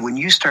tell you, when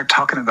you start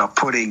talking about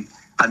putting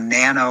a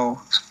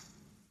nano-sized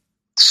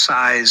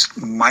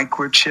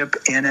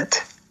microchip in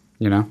it,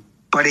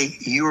 buddy,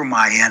 you're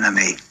my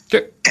enemy.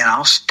 Okay. And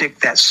I'll stick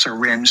that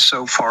syringe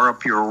so far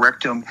up your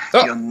rectum,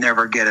 you'll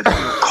never get it.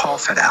 You'll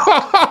cough it out.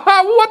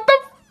 What the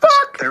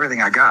fuck? That's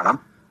everything I got.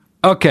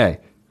 Okay.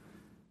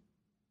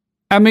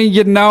 I mean,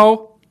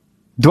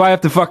 do I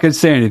have to fucking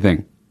say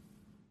anything?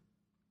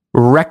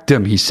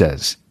 Rectum, he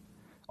says.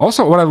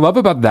 Also, what I love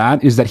about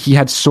that is that he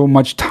had so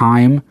much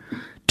time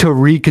to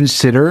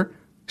reconsider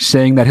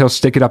saying that he'll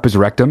stick it up his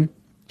rectum.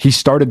 He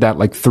started that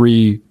like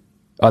 3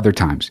 other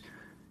times.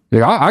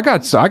 Like, I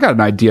got an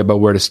idea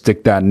about where to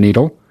stick that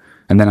needle.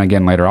 And then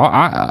again later,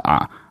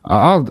 I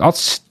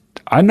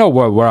know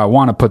where I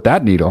want to put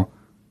that needle.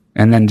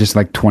 And then just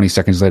like 20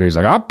 seconds later, he's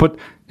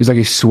like,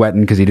 he's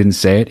sweating because he didn't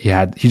say it.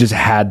 He just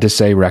had to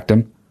say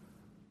rectum.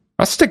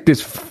 I'll stick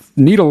this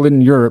needle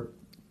in your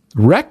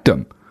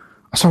rectum.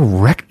 I saw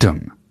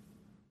rectum.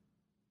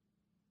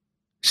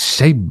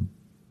 Say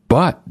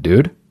butt,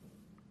 dude.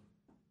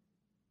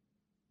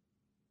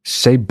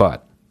 Say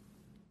butt.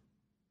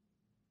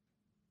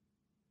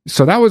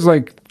 So that was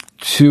like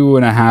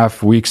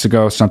 2.5 weeks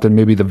ago, something,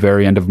 maybe the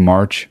very end of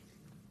March.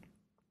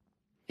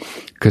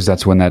 Because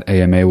that's when that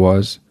AMA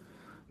was.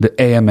 The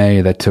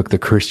AMA that took the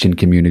Christian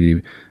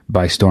community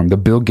by storm. The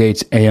Bill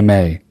Gates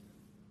AMA.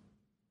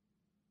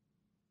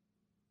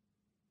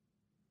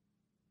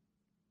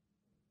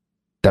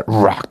 That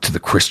rocked the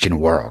Christian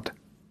world.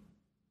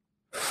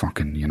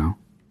 Fucking,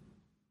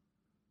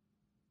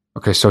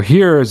 Okay, so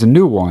here is a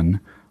new one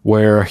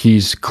where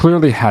he's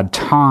clearly had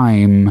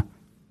time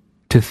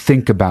to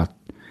think about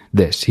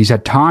this. He's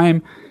had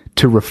time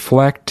to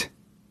reflect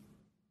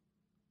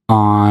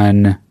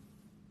on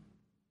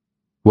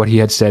what he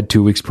had said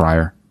 2 weeks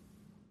prior.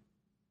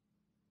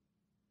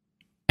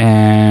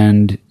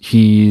 And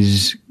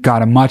he's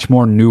got a much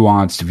more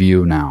nuanced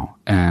view now,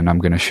 and I'm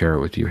going to share it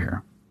with you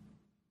here.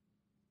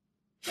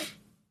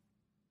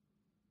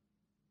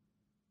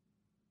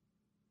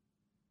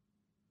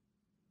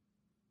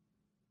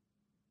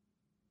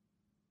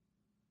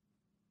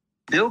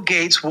 Bill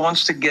Gates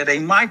wants to get a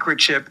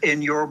microchip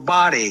in your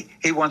body.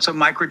 He wants a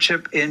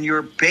microchip in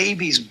your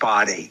baby's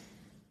body.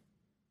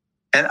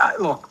 And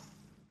look,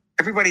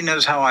 everybody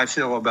knows how I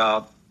feel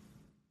about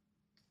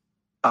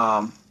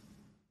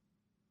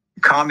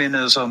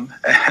communism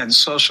and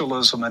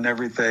socialism and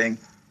everything.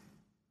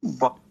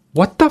 But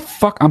what the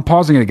fuck? I'm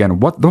pausing it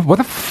again. What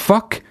the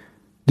fuck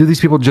do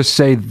these people just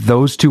say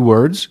those 2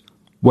 words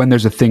when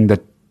there's a thing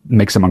that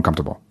makes them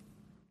uncomfortable?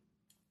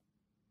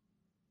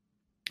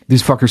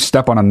 These fuckers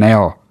step on a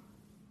nail.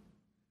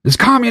 It's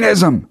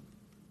communism.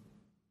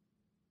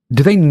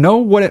 Do they know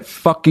what it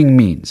fucking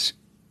means?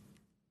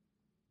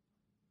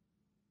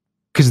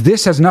 Because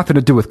this has nothing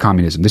to do with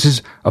communism. This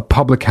is a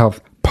public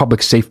health,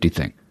 public safety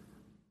thing.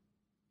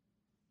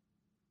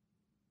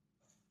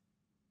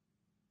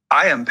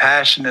 I am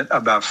passionate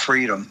about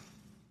freedom.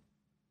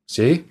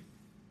 See?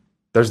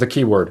 There's the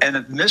key word. And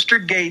if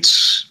Mr.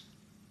 Gates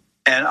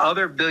and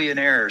other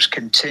billionaires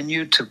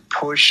continue to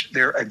push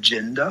their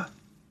agenda,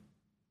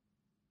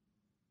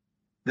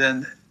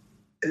 then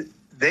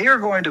they are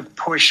going to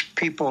push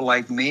people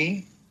like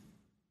me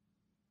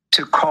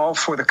to call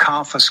for the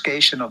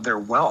confiscation of their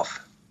wealth.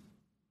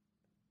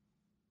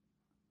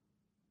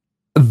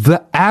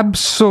 The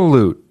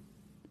absolute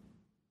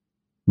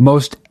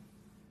most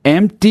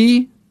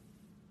empty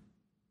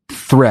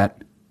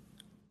threat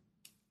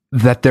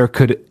that there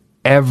could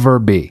ever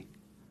be.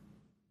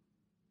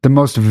 The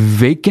most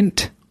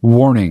vacant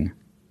warning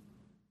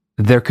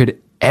there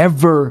could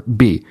ever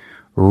be.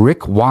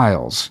 Rick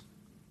Wiles,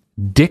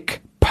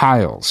 Dick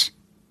Piles,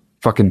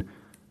 fucking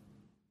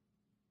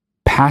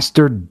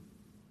Pastor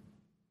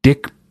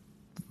Dick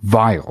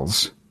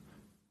Viles,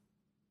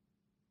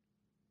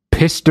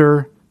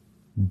 Pister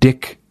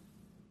Dick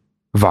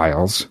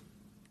Viles,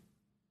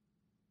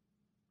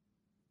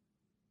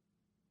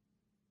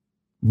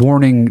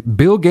 warning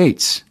Bill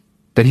Gates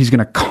that he's going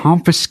to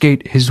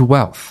confiscate his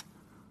wealth.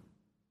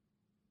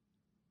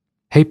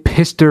 Hey,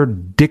 Pister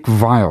Dick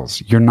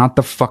Viles, you're not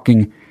the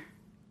fucking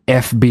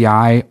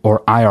FBI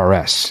or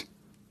IRS.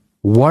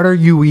 What are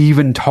you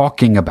even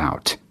talking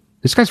about?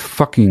 This guy's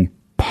fucking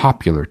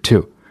popular,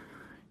 too.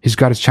 He's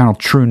got his channel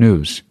True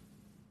News,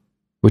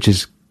 which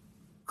is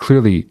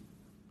clearly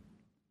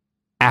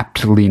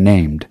aptly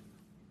named.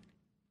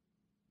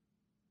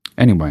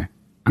 Anyway,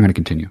 I'm going to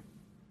continue.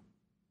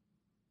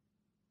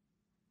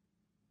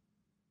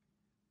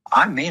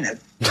 I mean it.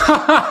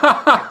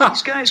 If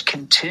these guys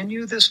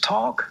continue this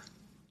talk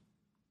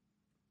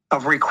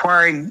of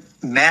requiring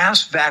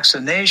mass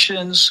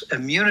vaccinations,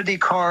 immunity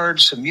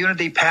cards,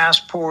 immunity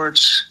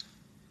passports,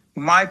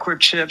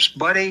 microchips,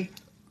 buddy,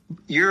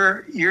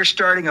 you're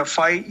starting a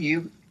fight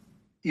you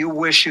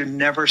wish you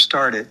never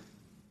started.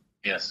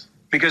 Yes.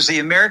 Because the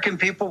American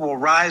people will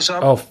rise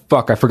up. Oh,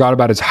 fuck. I forgot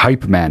about his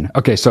hype man.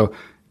 Okay, so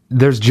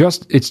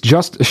it's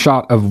just a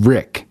shot of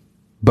Rick,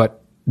 but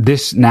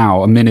this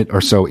now, a minute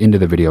or so into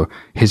the video,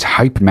 his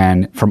hype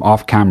man from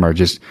off camera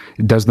just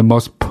does the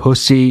most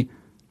pussy.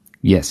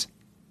 Yes.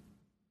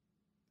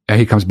 And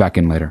he comes back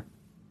in later.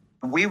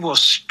 We will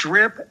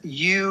strip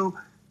you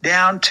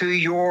down to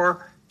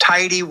your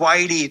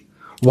tighty-whitey.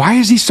 Why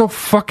is he so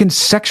fucking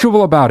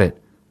sexual about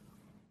it?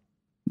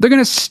 They're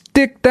going to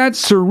stick that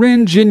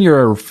syringe in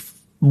your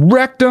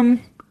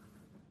rectum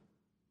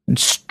and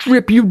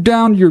strip you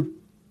down your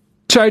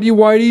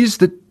tighty-whities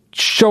that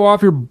show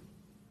off your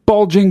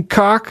bulging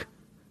cock.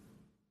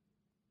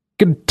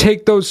 Gonna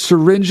take those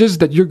syringes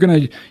that you're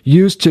gonna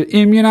use to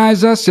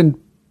immunize us and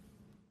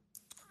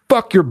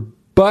fuck your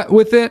butt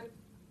with it?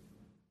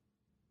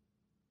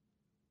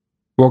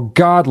 Well,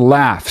 God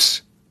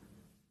laughs.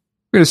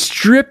 We're gonna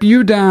strip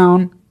you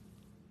down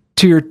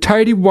to your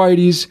tighty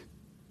whities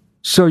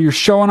so you're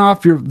showing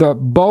off the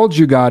bulge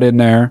you got in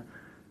there,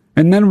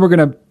 and then we're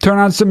gonna turn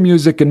on some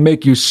music and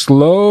make you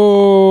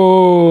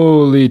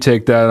slowly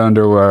take that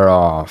underwear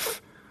off.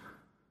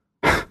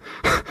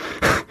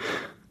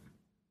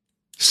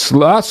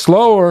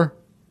 Slower.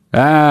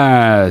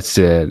 That's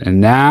it.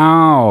 And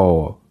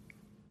now,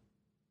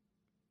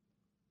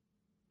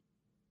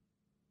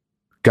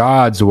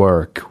 God's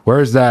work.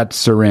 Where's that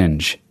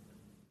syringe?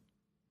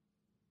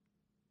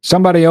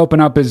 Somebody open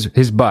up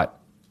his butt.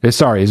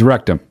 His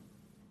rectum.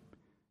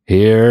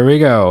 Here we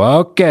go.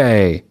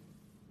 Okay.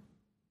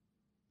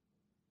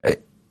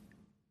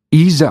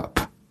 Ease up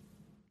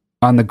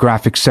on the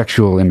graphic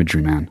sexual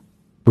imagery, man.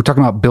 We're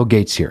talking about Bill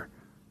Gates here.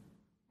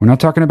 We're not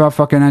talking about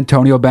fucking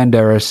Antonio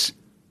Banderas,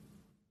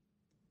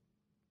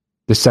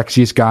 the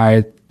sexiest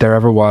guy there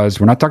ever was.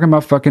 We're not talking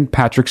about fucking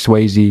Patrick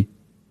Swayze.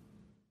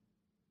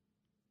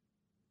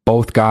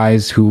 both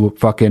guys who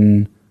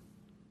fucking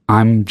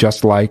I'm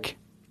just like.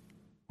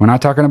 We're not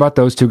talking about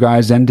those two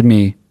guys and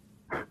me.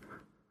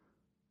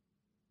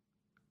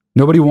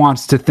 Nobody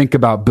wants to think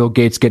about Bill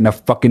Gates getting a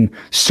fucking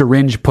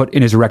syringe put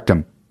in his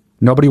rectum.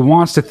 Nobody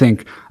wants to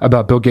think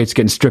about Bill Gates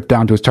getting stripped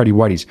down to his tidy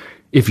whities.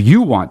 If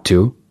you want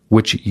to,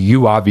 which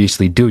you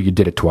obviously do, you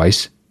did it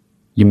twice.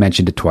 You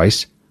mentioned it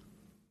twice.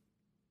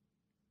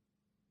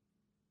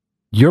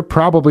 You're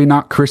probably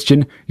not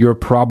Christian. You're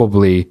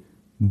probably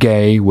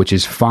gay, which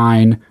is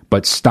fine,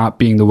 but stop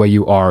being the way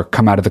you are.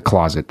 Come out of the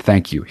closet.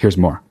 Thank you. Here's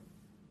more.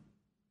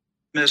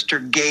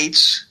 Mr.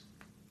 Gates,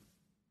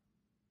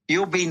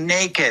 you'll be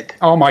naked.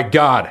 Oh my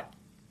God.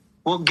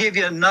 We'll give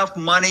you enough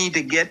money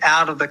to get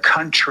out of the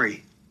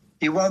country.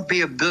 You won't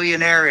be a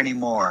billionaire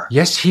anymore.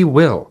 Yes, he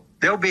will.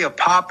 There'll be a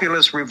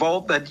populist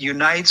revolt that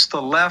unites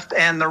the left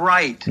and the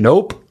right.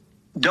 Nope.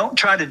 Don't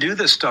try to do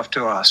this stuff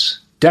to us.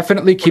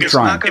 Definitely keep It's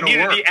trying. not going to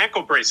work. Community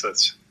ankle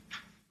bracelets.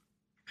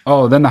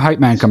 Oh, then the hype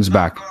man comes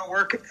back. It's not going to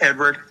work,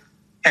 Edward.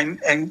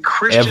 And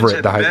Christians Everett,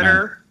 had the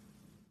hype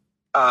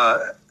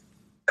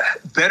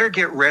better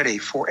get ready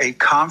for a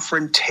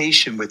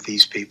confrontation with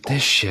these people.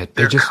 This shit.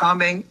 They're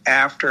coming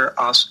after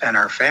us and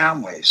our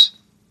families.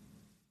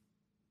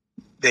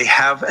 They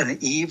have an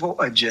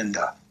evil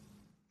agenda.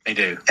 They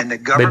do. And the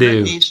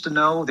government needs to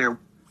know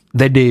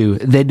They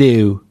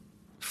do.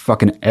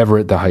 Fucking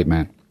Everett, the hype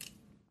man.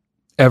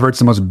 Everett's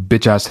the most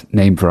bitch-ass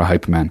name for a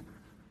hype man.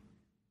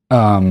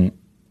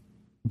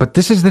 But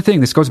this is the thing.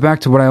 This goes back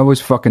to what I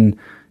always fucking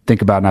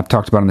think about, and I've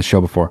talked about on the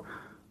show before.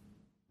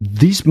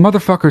 These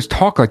motherfuckers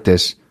talk like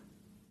this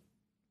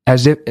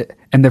as if,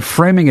 and they're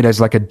framing it as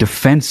like a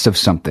defense of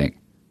something.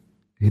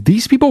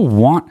 These people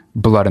want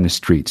blood in the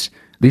streets.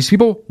 These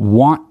people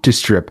want to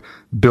strip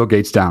Bill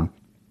Gates down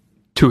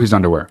to his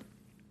underwear.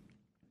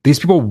 These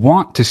people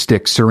want to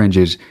stick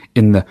syringes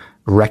in the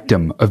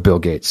rectum of Bill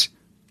Gates.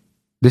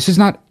 This is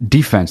not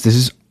defense. This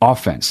is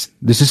offense.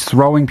 This is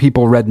throwing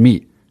people red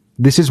meat.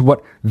 This is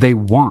what they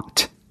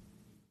want.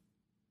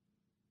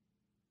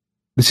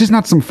 This is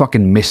not some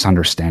fucking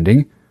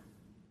misunderstanding.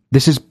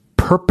 This is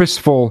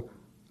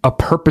a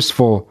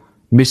purposeful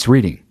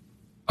misreading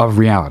of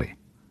reality.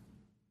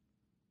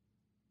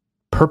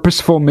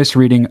 Purposeful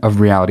misreading of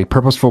reality,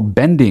 purposeful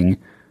bending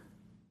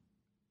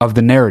of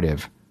the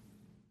narrative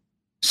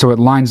so it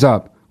lines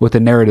up with the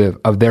narrative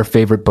of their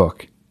favorite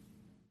book.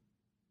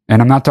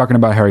 And I'm not talking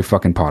about Harry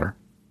fucking Potter.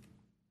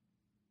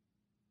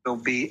 There'll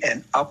be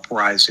an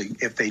uprising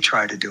if they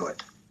try to do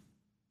it.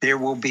 There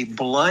will be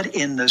blood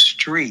in the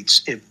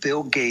streets if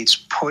Bill Gates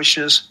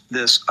pushes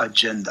this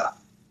agenda.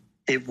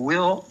 It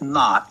will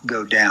not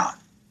go down.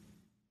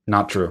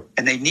 Not true.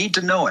 And they need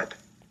to know it.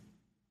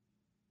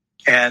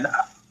 And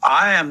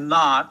I am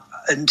not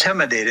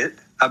intimidated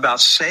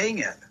about saying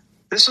it.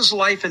 This is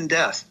life and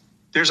death.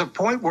 There's a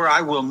point where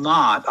I will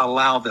not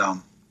allow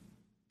them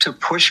to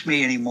push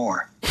me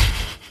anymore.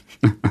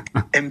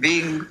 And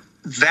being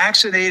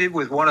vaccinated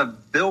with one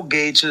of Bill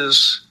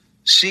Gates's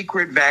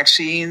secret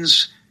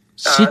vaccines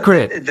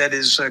that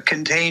is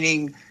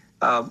containing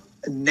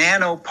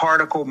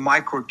nanoparticle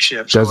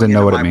microchips doesn't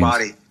know what it means.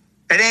 Body.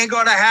 It ain't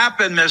going to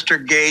happen,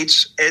 Mr.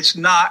 Gates. It's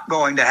not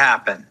going to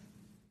happen.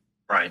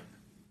 Right.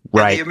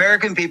 And the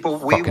American people,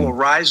 we Fucking will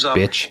rise up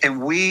bitch.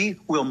 and we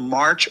will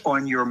march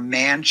on your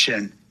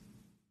mansion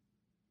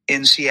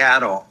in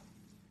Seattle.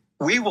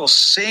 We will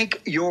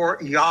sink your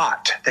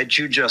yacht that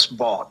you just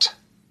bought.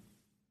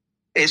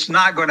 It's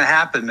not going to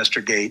happen,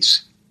 Mr.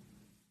 Gates.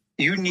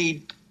 You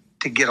need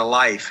to get a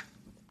life.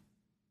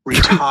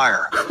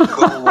 Retire.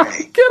 Go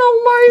away. Get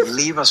a life.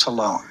 Leave us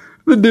alone.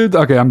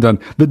 Okay, I'm done.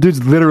 The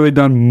dude's literally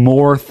done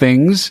more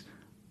things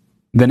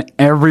than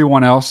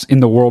everyone else in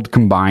the world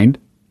combined.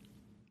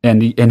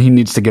 And he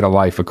needs to get a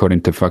life,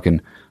 according to fucking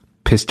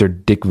Pister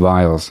Dick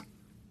Viles.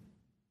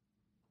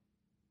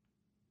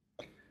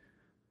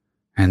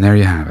 And there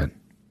you have it.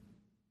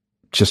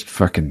 Just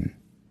fucking...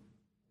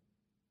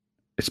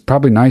 It's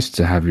probably nice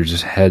to have your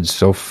just head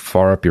so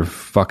far up your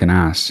fucking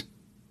ass.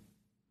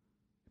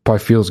 Probably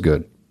feels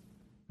good.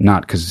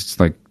 Not because it's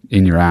like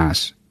in your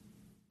ass.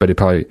 But it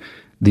probably...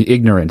 The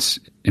ignorance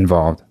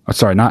involved. Oh,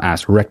 sorry, not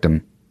ass,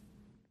 rectum.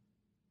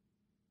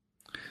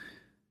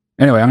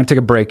 Anyway, I'm going to take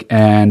a break,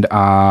 and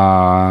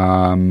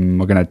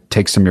we're going to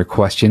take some of your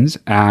questions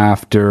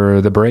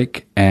after the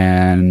break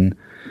and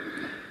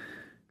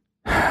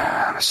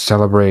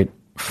celebrate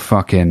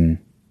fucking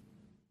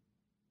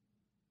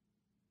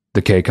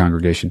the K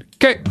congregation.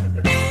 Okay.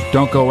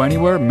 Don't go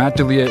anywhere. Matt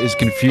D'Elia is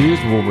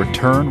confused. We'll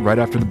return right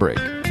after the break.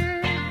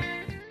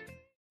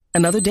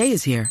 Another day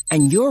is here,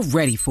 and you're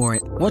ready for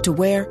it. What to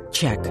wear?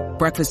 Check.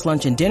 Breakfast,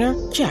 lunch, and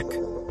dinner? Check.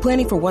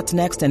 Planning for what's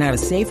next and how to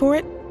save for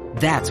it?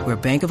 That's where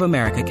Bank of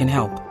America can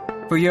help.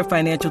 For your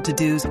financial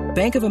to-dos,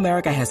 Bank of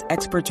America has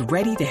experts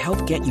ready to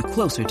help get you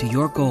closer to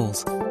your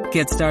goals.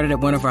 Get started at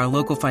one of our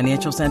local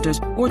financial centers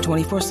or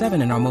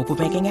 24/7 in our mobile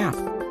banking app.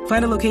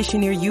 Find a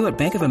location near you at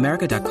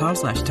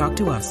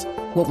bankofamerica.com/talktous.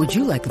 What would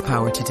you like the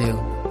power to do?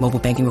 Mobile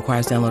banking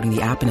requires downloading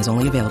the app and is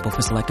only available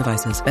for select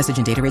devices. Message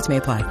and data rates may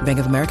apply. Bank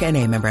of America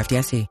NA, member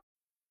FDIC.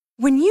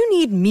 When you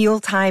need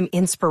mealtime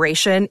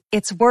inspiration,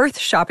 it's worth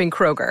shopping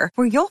Kroger,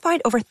 where you'll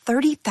find over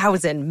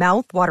 30,000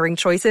 mouth-watering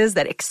choices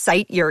that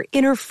excite your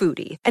inner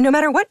foodie. And no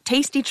matter what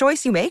tasty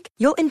choice you make,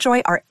 you'll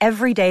enjoy our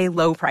everyday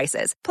low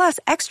prices, plus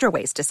extra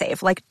ways to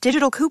save, like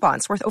digital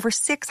coupons worth over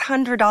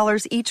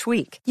 $600 each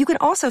week. You can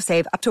also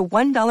save up to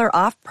 $1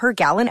 off per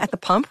gallon at the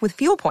pump with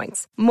fuel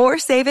points. More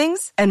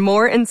savings and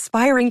more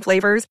inspiring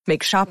flavors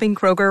make shopping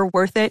Kroger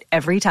worth it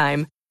every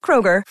time.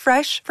 Kroger,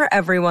 fresh for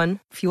everyone.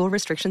 Fuel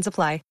restrictions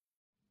apply.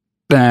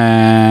 And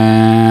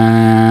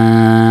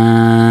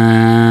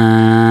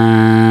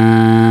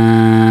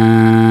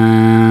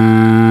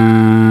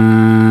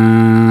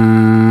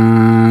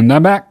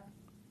I'm back.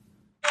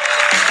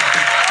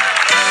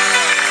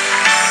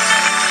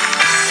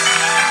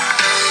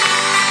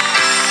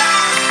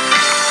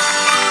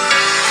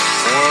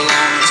 For a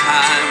long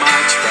time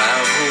I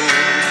traveled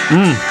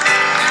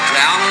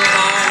down a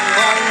long,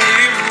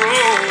 lonely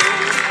road.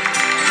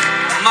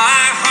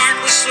 My heart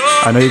was so.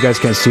 I know you guys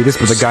can't see this,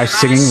 but the guy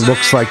singing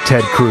looks like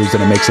Ted Cruz,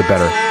 and it makes it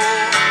better.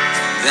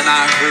 Then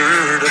I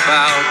heard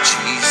about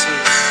Jesus.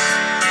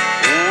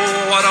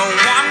 Oh, what a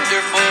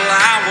wonderful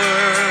hour.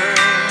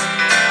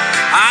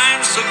 I'm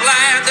so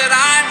glad that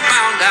I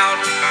found out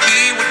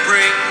he would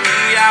bring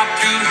me out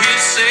to his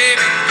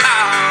saving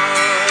power.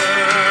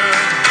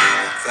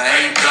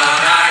 Thank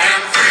God I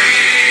am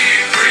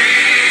free,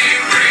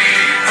 free,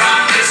 free from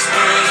this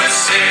world of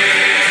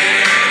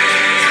sin.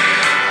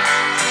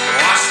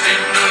 Washed in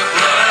the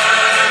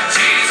blood of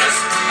Jesus,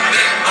 I've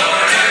been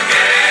born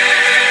again.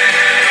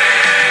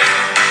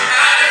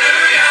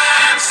 Hallelujah,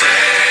 I'm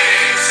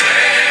saved,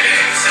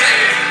 saved,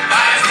 saved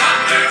by His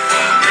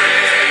wonderful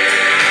grace.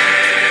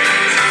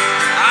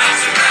 I'm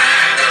so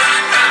glad that I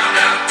found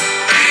out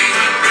He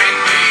would bring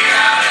me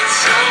out and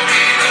show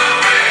me the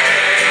way.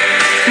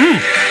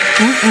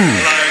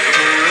 Like a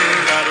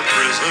bird out of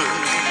prison.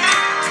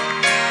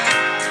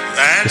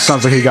 It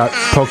sounds like he got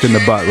poked in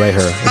the butt right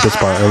here at this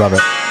part. I love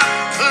it.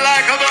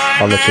 Like a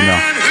blind I'll let you know.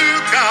 man who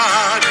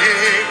God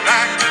gave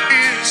back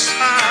his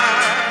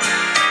sight.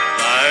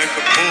 Like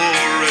a poor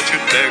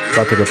wretched beggar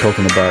About to get poked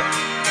in the butt.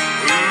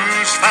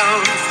 who's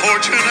found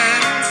fortune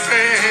and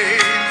fame.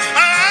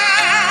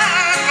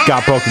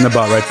 Got poked in the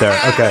butt right there.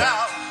 Okay.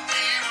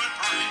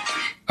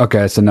 Okay,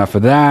 that's enough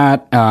of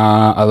that.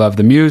 I love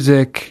the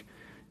music,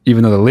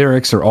 even though the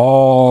lyrics are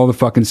all the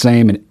fucking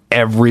same in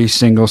every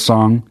single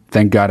song.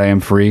 Thank God I am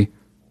free.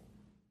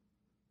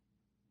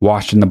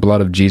 Washed in the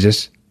blood of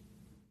Jesus.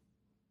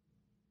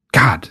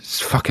 God, it's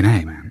fucking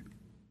A, man.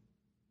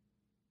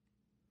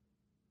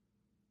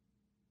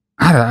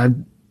 I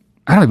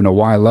don't even know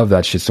why I love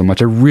that shit so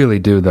much. I really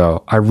do,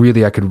 though. I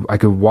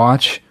could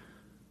watch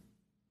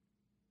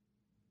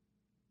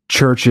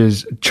church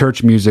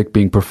music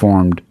being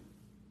performed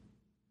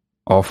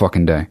all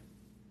fucking day.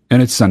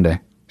 And it's Sunday.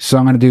 So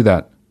I'm going to do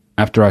that.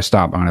 After I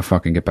stop, I'm going to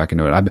fucking get back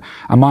into it.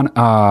 I'm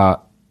on,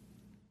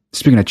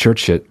 speaking of church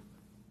shit,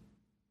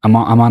 I'm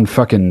on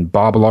fucking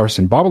Bob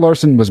Larson. Bob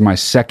Larson was my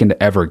second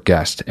ever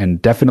guest, and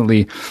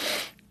definitely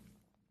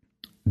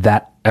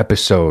that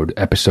episode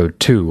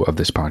 2 of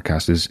this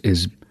podcast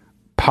is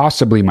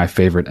possibly my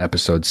favorite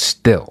episode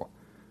still.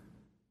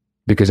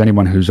 Because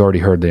anyone who's already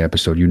heard the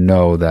episode, you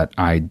know that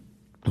I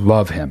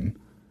love him.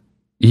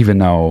 Even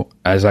though,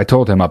 as I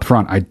told him up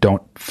front, I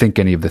don't think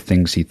any of the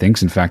things he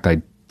thinks. In fact,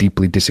 I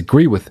deeply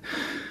disagree with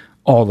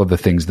all of the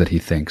things that he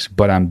thinks.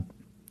 But I'm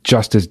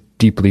just as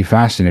deeply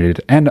fascinated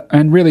and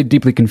really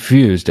deeply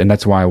confused, and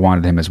that's why I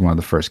wanted him as one of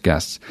the first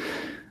guests.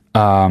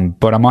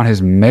 But I'm on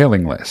his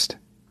mailing list.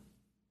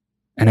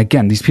 And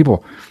again, these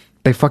people,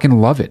 they fucking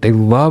love it. They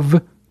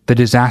love the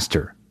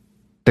disaster.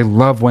 They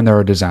love when there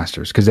are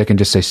disasters because they can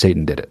just say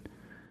Satan did it.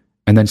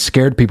 And then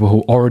scared people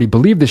who already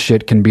believe this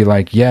shit can be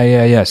like,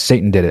 yeah,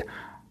 Satan did it.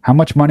 How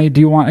much money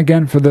do you want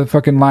again for the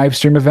fucking live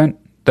stream event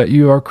that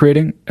you are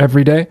creating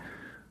every day?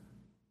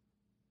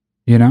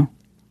 You know?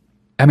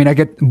 I mean, I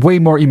get way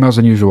more emails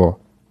than usual.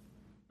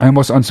 I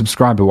almost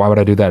unsubscribe, but why would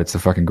I do that? It's the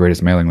fucking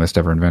greatest mailing list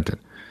ever invented.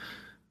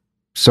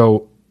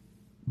 So,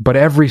 but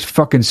every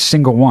fucking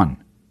single one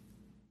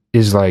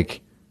is like,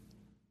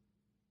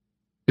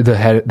 the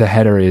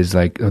header is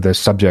like, the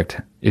subject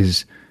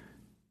is,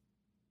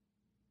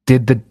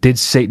 did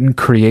Satan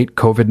create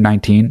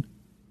COVID-19?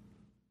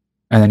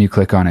 And then you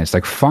click on it. It's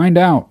like, find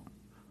out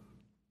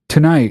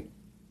tonight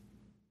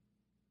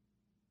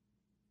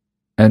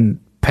and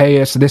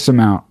pay us this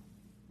amount,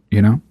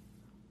 you know?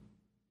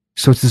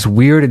 So it's this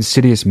weird,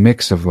 insidious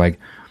mix of like,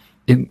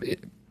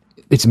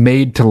 it's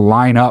made to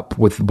line up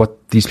with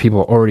what these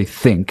people already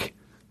think.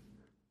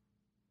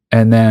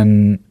 And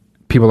then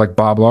people like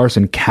Bob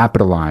Larson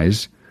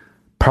capitalize,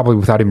 probably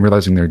without even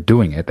realizing they're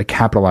doing it. They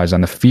capitalize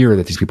on the fear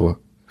that these people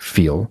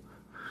feel,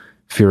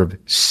 fear of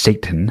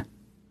Satan.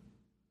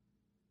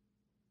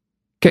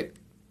 Okay.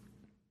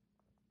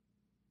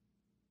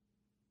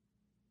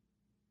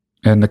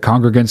 And the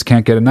congregants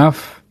can't get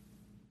enough.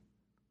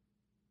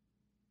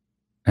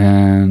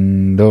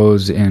 And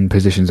those in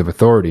positions of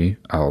authority,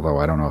 although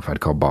I don't know if I'd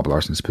call Bob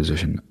Larson's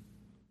position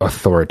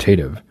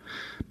authoritative,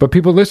 but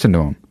people listen to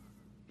him.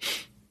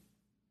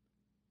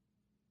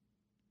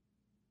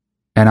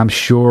 And I'm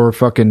sure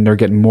fucking they're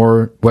getting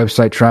more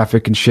website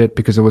traffic and shit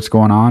because of what's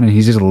going on. And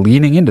he's just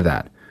leaning into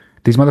that.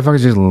 These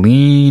motherfuckers just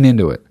lean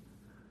into it.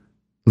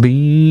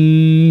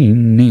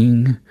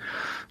 Leaning.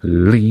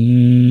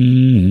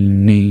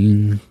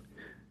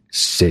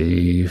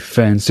 Safe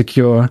and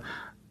secure.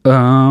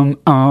 All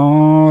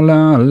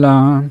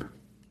alone.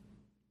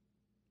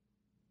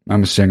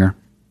 I'm a singer.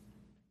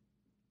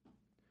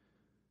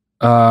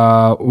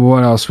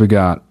 What else we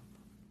got?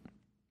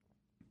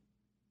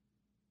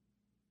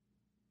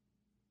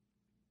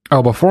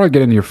 Oh, before I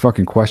get into your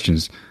fucking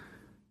questions,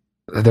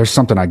 there's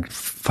something I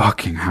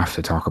fucking have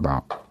to talk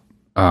about.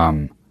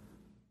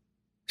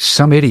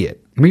 Some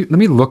idiot. Let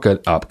me look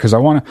it up because I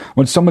want to.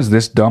 When someone's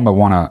this dumb, I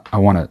want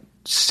to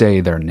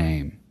say their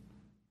name.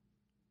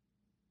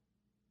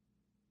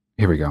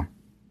 Here we go.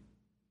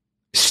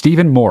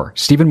 Stephen Moore.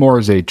 Stephen Moore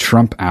is a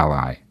Trump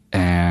ally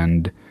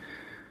and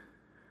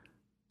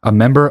a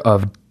member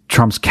of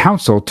Trump's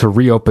council to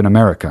reopen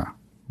America,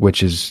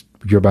 which is,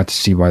 you're about to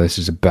see why this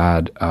is a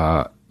bad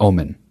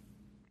omen.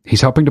 He's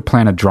helping to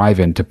plan a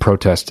drive-in to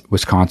protest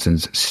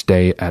Wisconsin's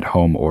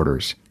stay-at-home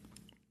orders.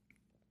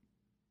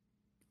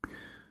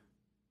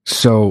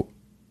 So,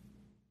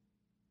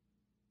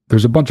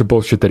 there's a bunch of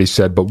bullshit that he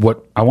said, but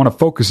what I want to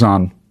focus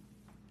on,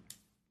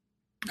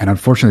 and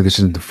unfortunately this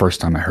isn't the first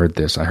time I heard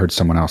this. I heard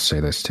someone else say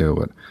this too,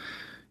 but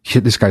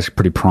this guy's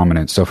pretty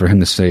prominent, so for him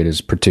to say it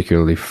is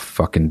particularly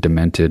fucking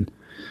demented.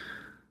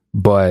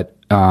 But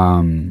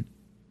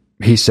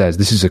he says,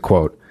 this is a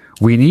quote,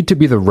 "We need to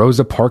be the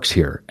Rosa Parks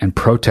here and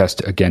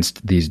protest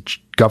against these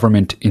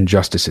government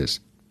injustices."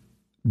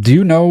 Do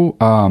you know,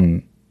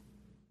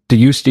 do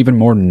you, Stephen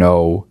Moore,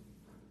 know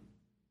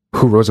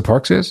who Rosa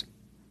Parks is?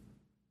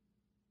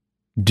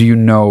 Do you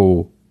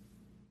know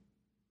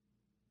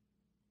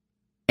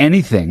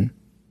anything?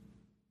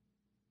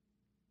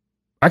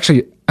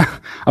 Actually,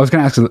 I was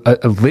going to ask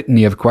a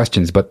litany of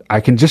questions, but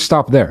I can just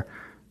stop there.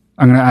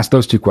 I'm going to ask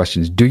those two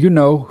questions. Do you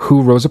know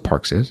who Rosa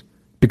Parks is?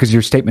 Because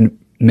your statement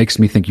makes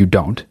me think you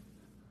don't.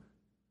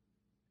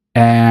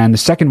 And the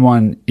second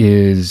one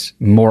is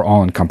more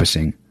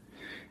all-encompassing.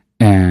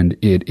 And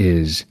it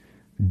is,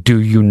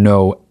 do you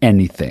know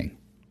anything?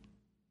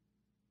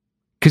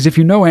 Because if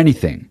you know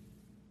anything,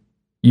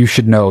 you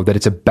should know that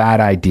it's a bad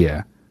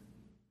idea.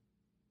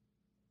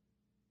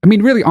 I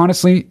mean, really,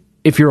 honestly,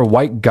 if you're a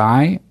white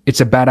guy,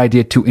 it's a bad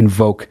idea to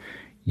invoke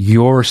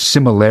your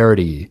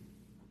similarity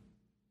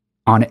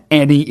on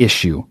any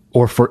issue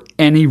or for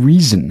any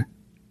reason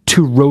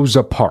to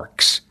Rosa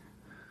Parks.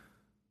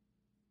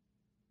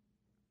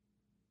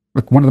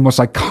 Like one of the most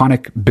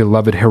iconic,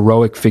 beloved,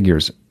 heroic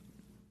figures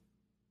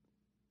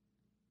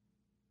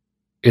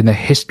in the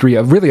history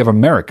of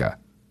America.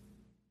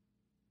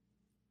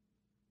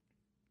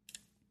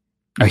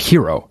 A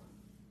hero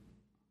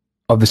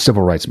of the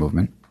civil rights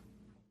movement.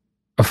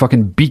 A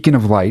fucking beacon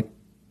of light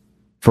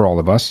for all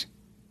of us.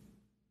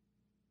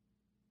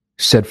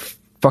 Said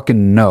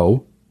fucking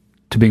no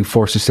to being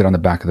forced to sit on the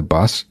back of the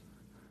bus.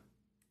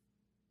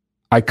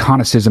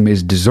 Iconicism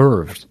is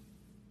deserved.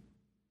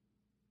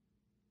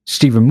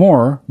 Stephen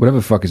Moore, whatever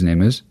the fuck his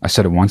name is, I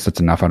said it once, that's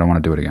enough, I don't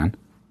want to do it again.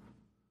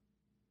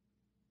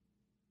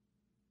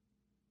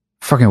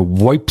 Fucking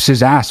wipes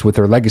his ass with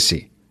their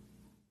legacy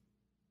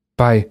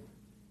by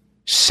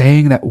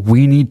saying that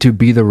we need to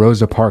be the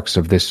Rosa Parks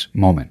of this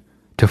moment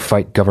to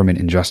fight government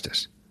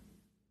injustice.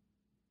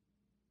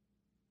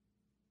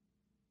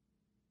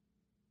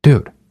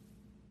 Dude.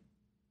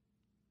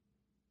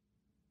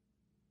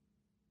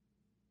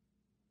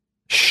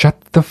 Shut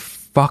the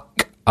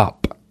fuck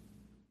up.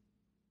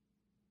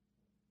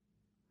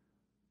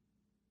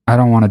 I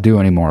don't want to do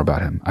any more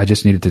about him. I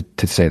just needed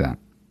to say that.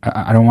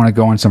 I don't want to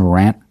go on some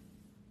rant.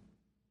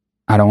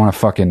 I don't want to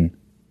fucking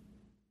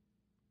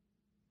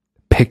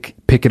pick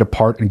it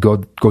apart and go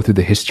through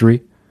the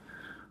history.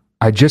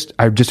 I just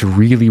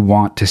really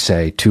want to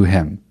say to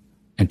him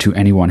and to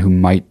anyone who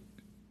might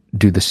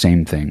do the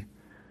same thing,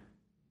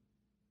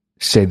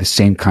 say the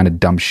same kind of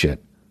dumb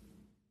shit.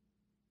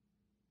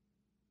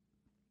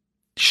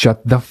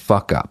 Shut the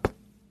fuck up.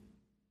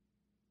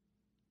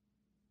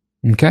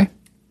 Okay?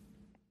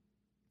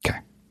 Okay.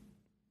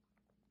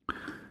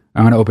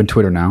 I'm going to open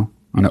Twitter now.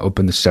 I'm going to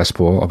open the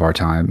cesspool of our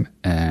time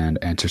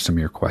and answer some of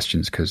your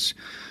questions because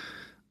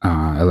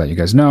I let you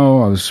guys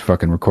know I was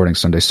fucking recording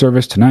Sunday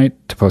service tonight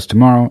to post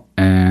tomorrow,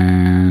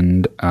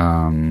 and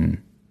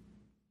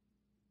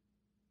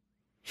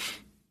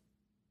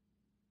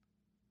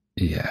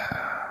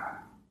yeah,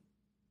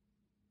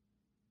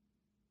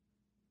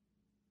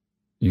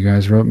 you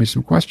guys wrote me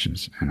some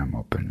questions, and I'm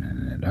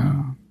opening it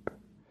up,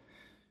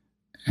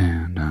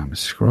 and I'm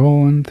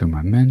scrolling through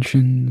my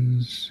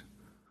mentions.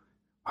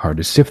 Hard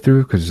to sift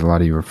through because a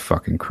lot of you are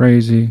fucking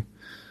crazy.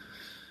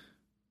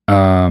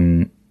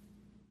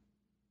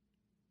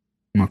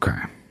 Okay.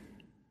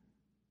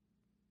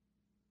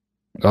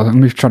 Let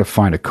me try to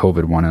find a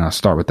COVID one, and I'll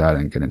start with that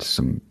and get into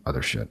some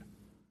other shit.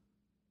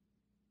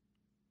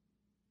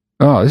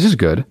 Oh, this is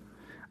good.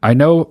 I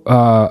know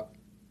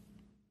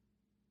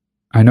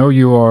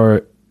you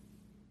are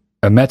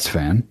a Mets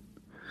fan.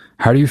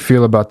 How do you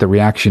feel about the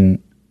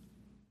reaction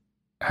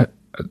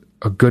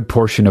a good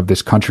portion of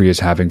this country is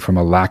having from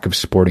a lack of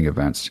sporting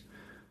events.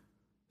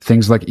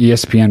 Things like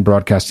ESPN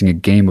broadcasting a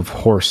game of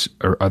horse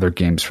or other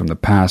games from the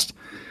past.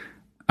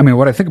 I mean,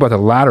 what I think about the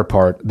latter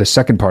part, the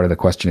second part of the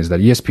question is that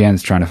ESPN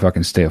is trying to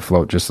fucking stay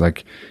afloat, just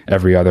like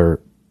every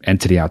other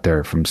entity out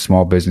there, from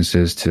small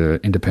businesses to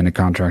independent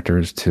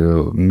contractors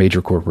to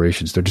major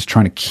corporations. They're just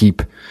trying to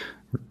keep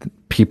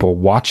people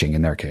watching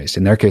in their case.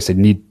 In their case, they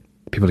need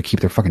people to keep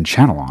their fucking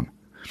channel on.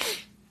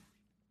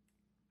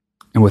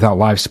 And without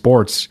live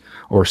sports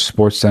or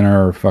Sports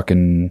Center or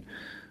fucking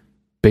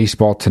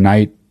Baseball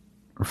Tonight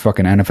or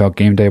fucking NFL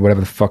Game Day, whatever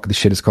the fuck the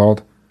shit is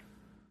called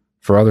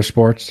for other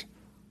sports,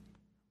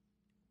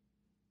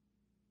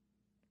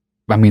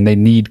 I mean, they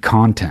need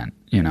content,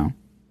 you know?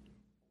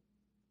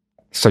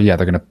 So yeah,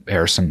 they're going to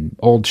air some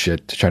old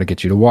shit to try to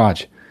get you to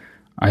watch.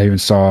 I even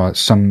saw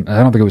some,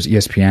 I don't think it was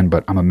ESPN,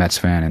 but I'm a Mets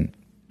fan, and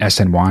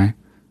SNY,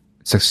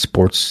 it's a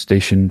sports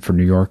station for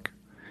New York,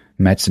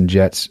 Mets and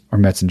Jets, or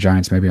Mets and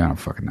Giants, maybe, I don't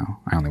fucking know.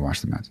 I only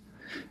watch the Mets.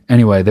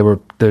 Anyway, they were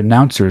the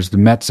announcers, the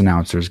Mets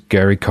announcers,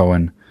 Gary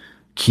Cohen,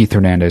 Keith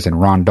Hernandez, and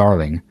Ron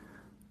Darling,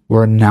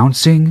 were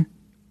announcing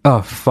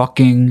a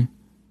fucking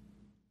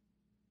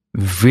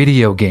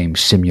video game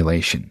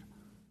simulation.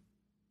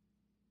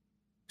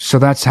 So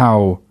that's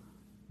how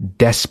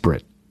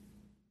desperate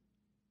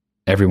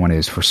everyone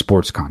is for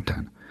sports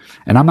content.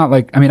 And I'm not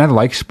like, I mean, I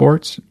like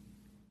sports.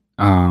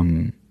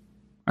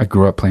 I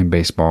grew up playing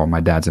baseball. My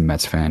dad's a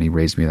Mets fan. He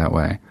raised me that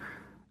way.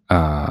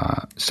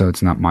 So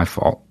it's not my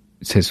fault.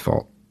 It's his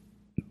fault.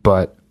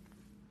 But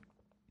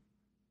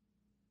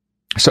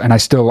so, and I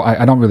still,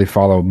 I don't really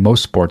follow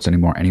most sports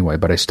anymore anyway,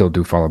 but I still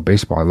do follow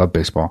baseball. I love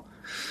baseball.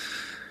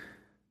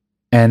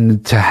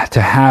 And to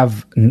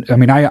have, I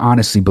mean, I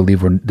honestly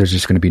believe there's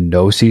just going to be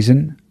no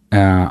season.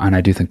 And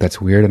I do think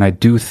that's weird. And I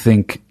do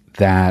think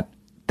that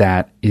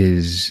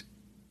it's,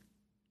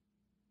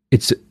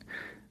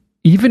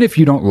 even if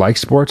you don't like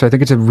sports, I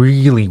think it's a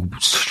really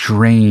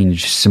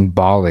strange,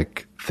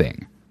 symbolic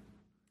thing.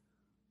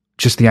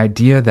 Just the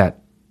idea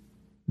that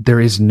there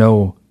is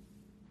no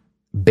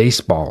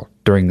baseball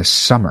during the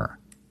summer.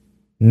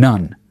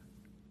 None.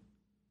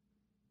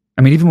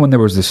 I mean, even when there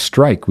was this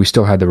strike, we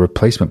still had the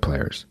replacement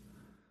players,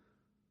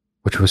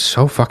 which was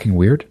so fucking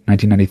weird.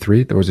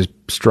 1993, there was this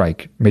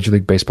strike, Major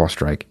League Baseball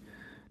strike.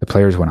 The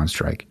players went on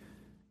strike.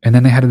 And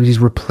then they had these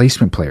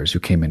replacement players who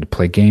came in to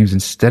play games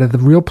instead of the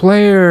real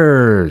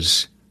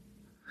players.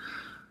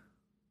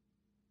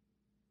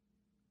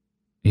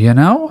 You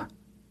know?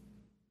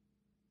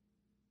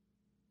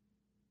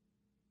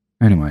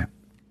 Anyway,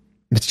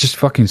 it's just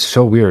fucking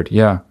so weird.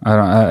 Yeah,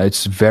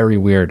 it's very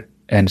weird.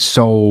 And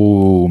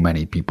so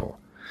many people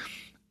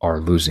are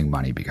losing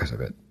money because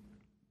of it.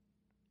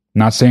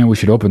 Not saying we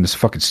should open this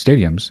fucking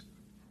stadiums.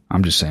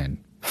 I'm just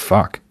saying,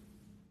 fuck.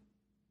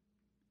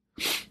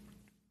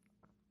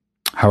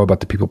 How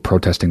about the people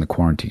protesting the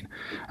quarantine?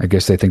 I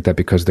guess they think that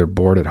because they're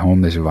bored at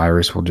home, this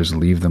virus will just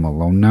leave them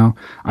alone now.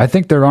 I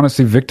think they're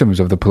honestly victims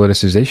of the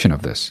politicization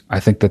of this. I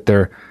think that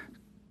they're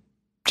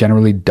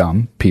generally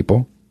dumb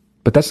people,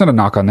 but that's not a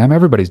knock on them.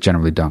 Everybody's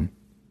generally dumb.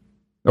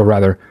 Or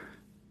rather,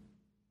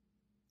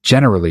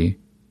 generally,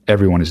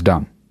 everyone is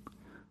dumb.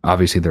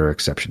 Obviously, there are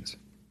exceptions.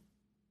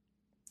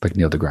 Like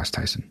Neil deGrasse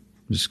Tyson,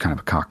 which is kind of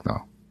a cock,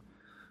 though.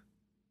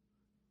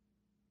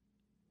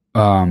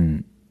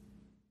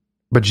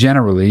 But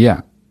generally,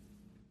 yeah,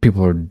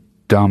 people are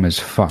dumb as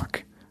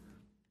fuck.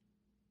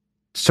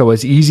 So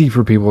it's easy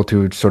for people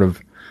to sort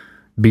of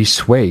be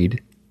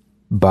swayed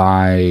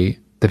by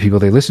the people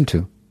they listen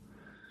to.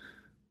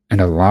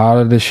 And a lot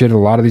of this shit, a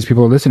lot of these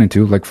people are listening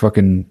to, like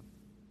fucking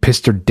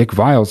Pister Dick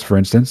Viles, for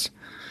instance.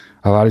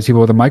 A lot of these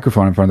people with a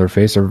microphone in front of their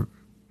face are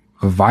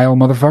vile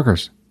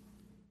motherfuckers.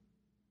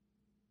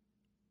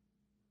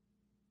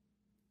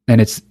 And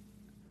it's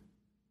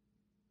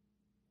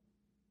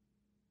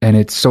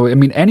so, I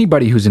mean,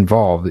 anybody who's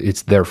involved,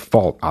 it's their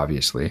fault,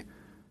 obviously.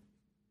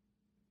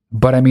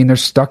 But I mean, they're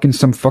stuck in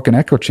some fucking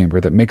echo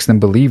chamber that makes them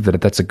believe that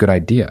that's a good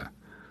idea.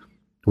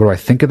 What do I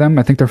think of them?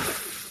 I think they're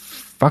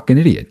fucking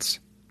idiots.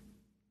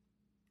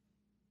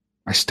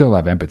 I still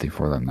have empathy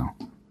for them,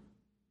 though.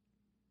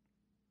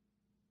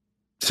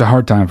 It's a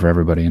hard time for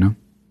everybody, you know?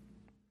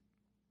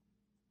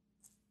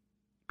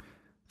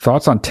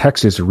 Thoughts on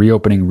Texas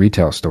reopening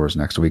retail stores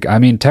next week? I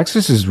mean,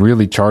 Texas is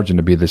really charging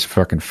to be this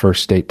fucking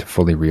first state to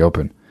fully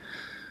reopen.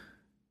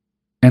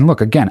 And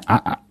look, again,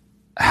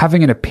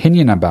 having an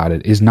opinion about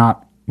it is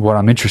not what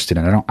I'm interested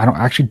in.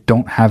 I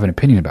don't have an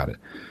opinion about it.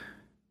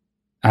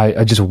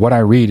 I just, what I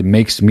read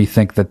makes me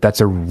think that that's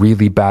a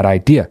really bad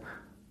idea.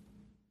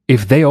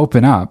 If they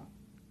open up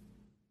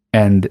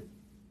and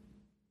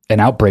an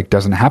outbreak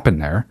doesn't happen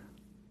there,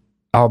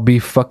 I'll be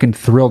fucking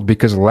thrilled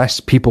because less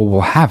people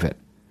will have it.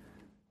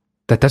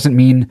 That doesn't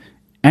mean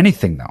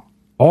anything, though.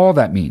 All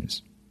that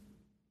means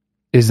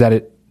is that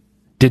it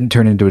didn't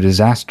turn into a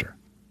disaster.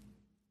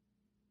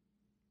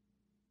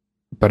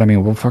 But I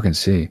mean, we'll fucking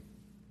see.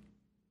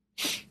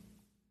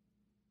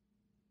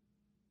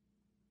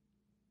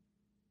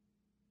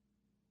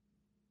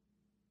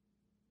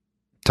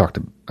 Talked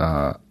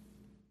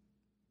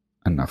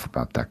enough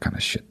about that kind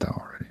of shit, though,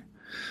 already.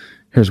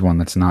 Here's one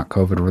that's not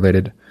COVID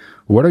related.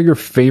 What are your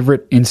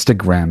favorite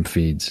Instagram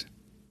feeds?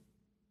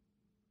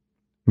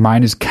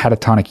 Mine is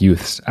Catatonic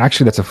Youths.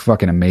 Actually, that's a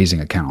fucking amazing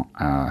account.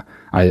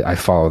 I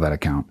follow that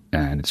account,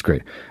 and it's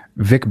great.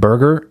 Vic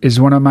Berger is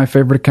one of my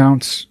favorite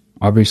accounts.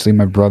 Obviously,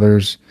 my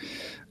brother's.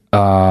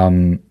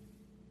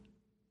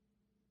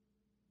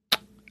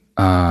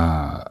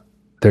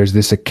 There's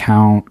this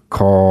account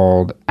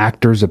called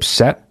Actors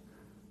Upset,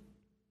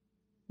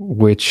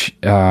 which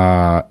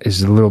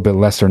is a little bit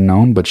lesser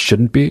known, but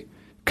shouldn't be,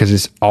 because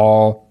it's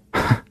all...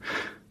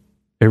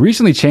 It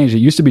recently changed. It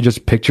used to be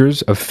just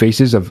pictures of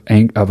faces of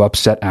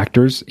upset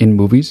actors in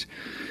movies,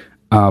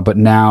 but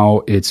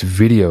now it's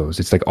videos.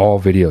 It's like all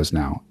videos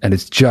now, and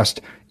it's just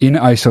in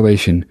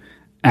isolation,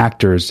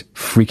 actors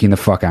freaking the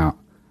fuck out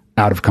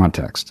of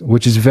context,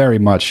 which is very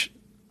much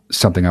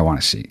something I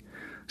want to see.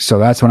 So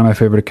that's one of my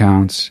favorite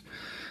accounts.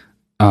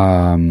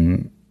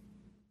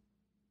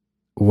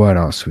 What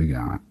else we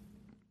got?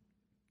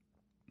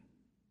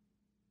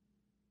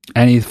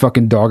 Any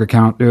fucking dog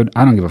account, dude.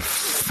 I don't give a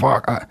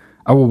fuck.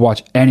 I will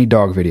watch any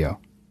dog video.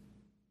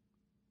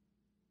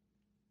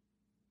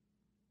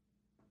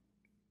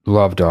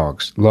 Love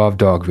dogs. Love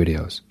dog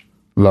videos.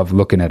 Love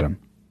looking at them.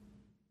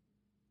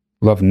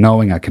 Love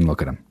knowing I can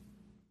look at them.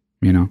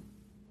 You know?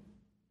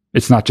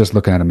 It's not just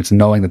looking at them. It's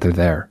knowing that they're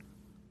there.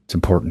 It's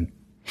important.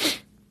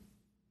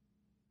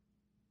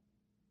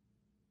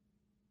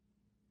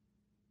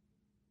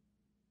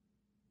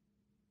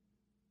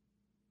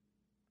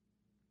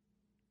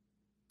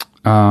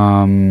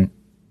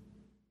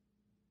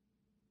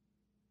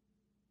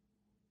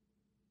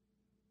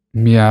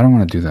 Yeah, I don't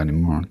want to do that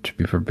anymore, to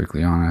be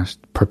perfectly honest.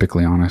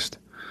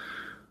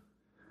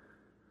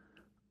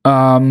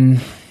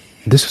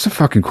 This was a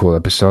fucking cool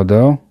episode,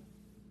 though.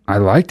 I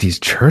like these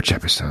church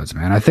episodes,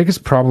 man. I think it's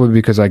probably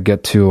because I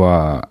get to,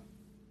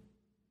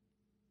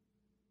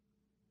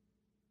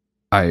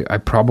 I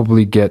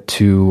probably get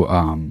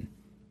to,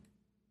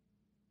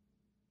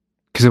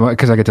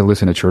 because I get to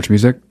listen to church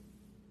music,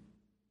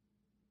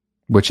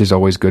 which is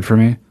always good for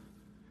me.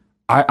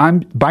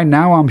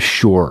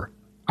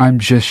 I'm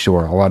just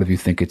sure a lot of you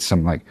think it's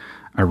some like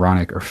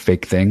ironic or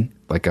fake thing,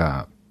 like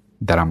that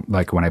I'm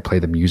like when I play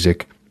the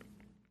music,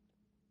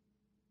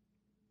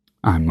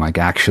 I'm like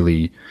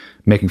actually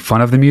making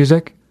fun of the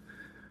music.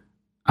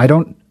 I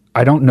don't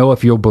know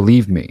if you'll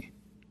believe me,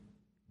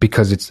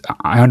 because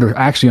I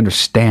actually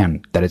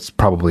understand that it's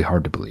probably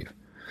hard to believe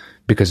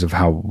because of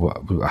how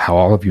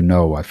all of you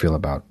know I feel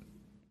about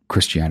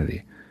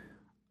Christianity.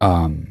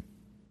 But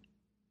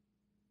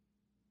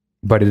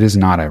it is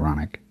not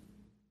ironic.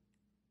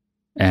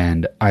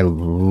 And I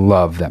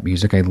love that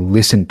music. I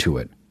listen to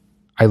it.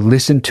 I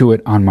listen to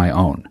it on my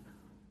own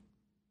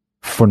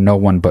for no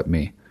one but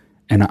me.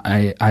 And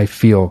I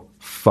feel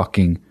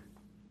fucking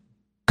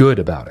good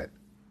about it.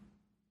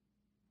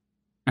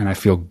 And I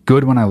feel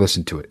good when I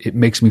listen to it. It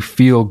makes me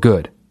feel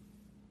good.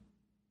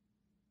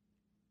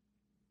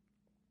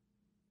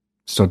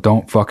 So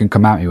don't fucking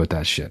come at me with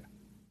that shit.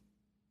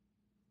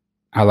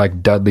 I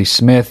like Dudley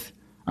Smith.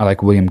 I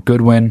like William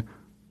Goodwin.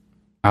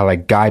 I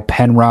like Guy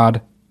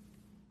Penrod.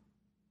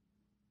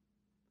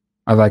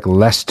 I like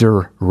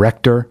Lester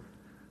Rector.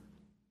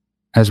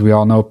 As we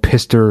all know,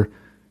 Pister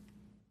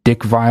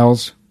Dick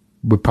Viles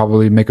would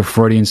probably make a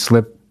Freudian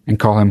slip and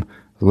call him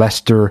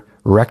Lester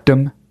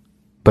Rectum.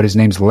 But his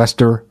name's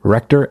Lester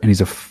Rector, and he's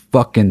a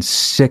fucking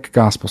sick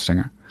gospel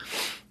singer.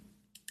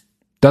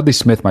 Dudley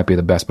Smith might be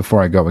the best.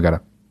 Before I go, we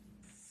gotta...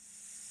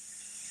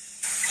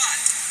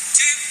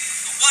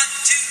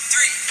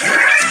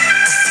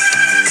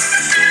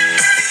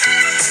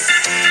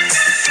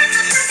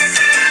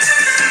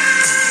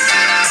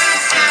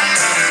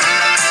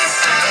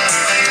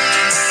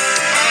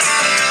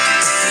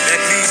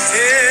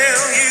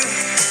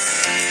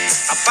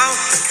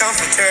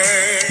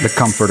 The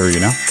Comforter,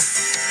 you know?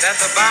 That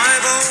the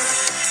Bible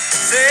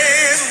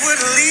says would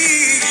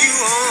lead you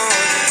on.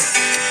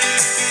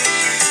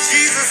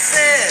 Jesus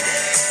said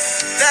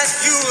that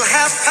you'll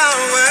have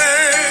power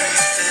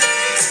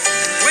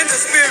when the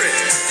Spirit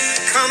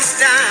comes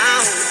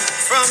down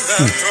from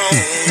the throne.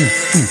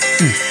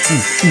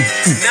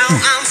 Now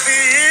I'm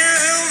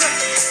filled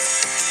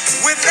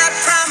with that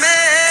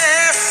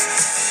promise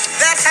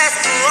that has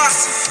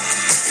brought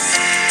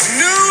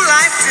new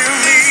life to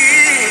me.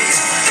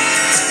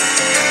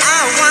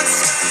 I once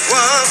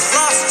was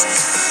lost,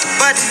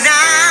 but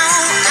now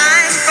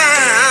I'm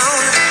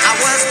found. I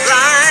was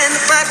blind,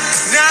 but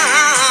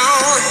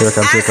now Here it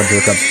comes.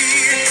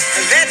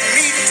 Let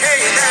me tell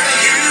you that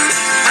you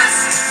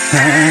must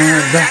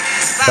Have that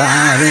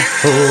body,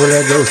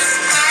 Holy Ghost.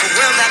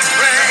 Well, that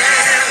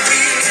prayer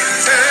wheel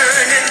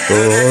turning.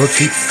 Oh,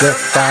 keep the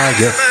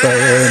fire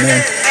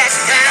burning. That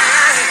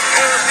kind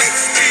of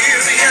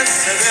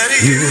experience that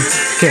You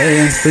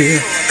can feel,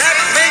 that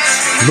makes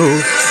you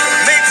move,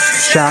 makes you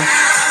shout,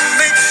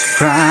 makes you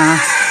cry.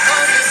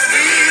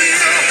 feel.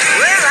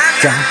 Well,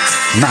 I Got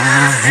my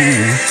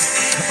hand,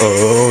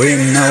 oh,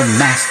 in the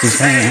master's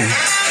hand.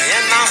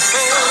 and my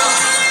soul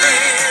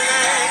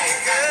feeling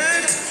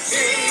good.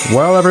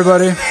 Well,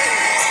 everybody, I'm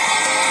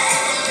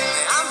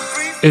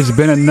free It's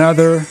been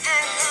another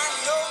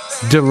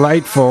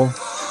delightful,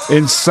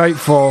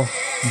 insightful,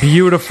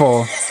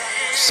 beautiful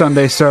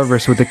Sunday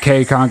service with the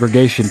K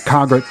congregation.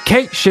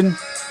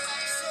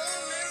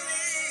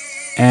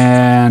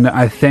 And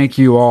I thank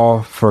you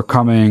all for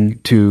coming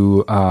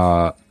to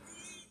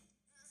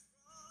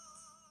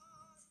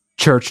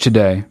church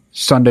today,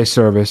 Sunday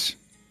service.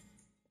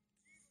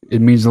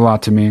 It means a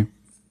lot to me.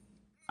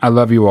 I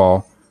love you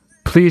all.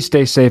 Please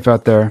stay safe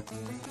out there.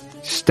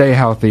 Stay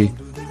healthy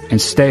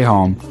and stay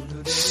home.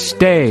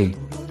 Stay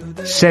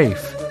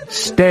safe.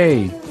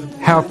 Stay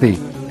healthy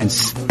and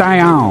stay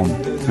on.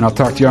 And I'll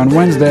talk to you on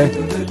Wednesday.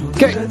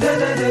 Okay.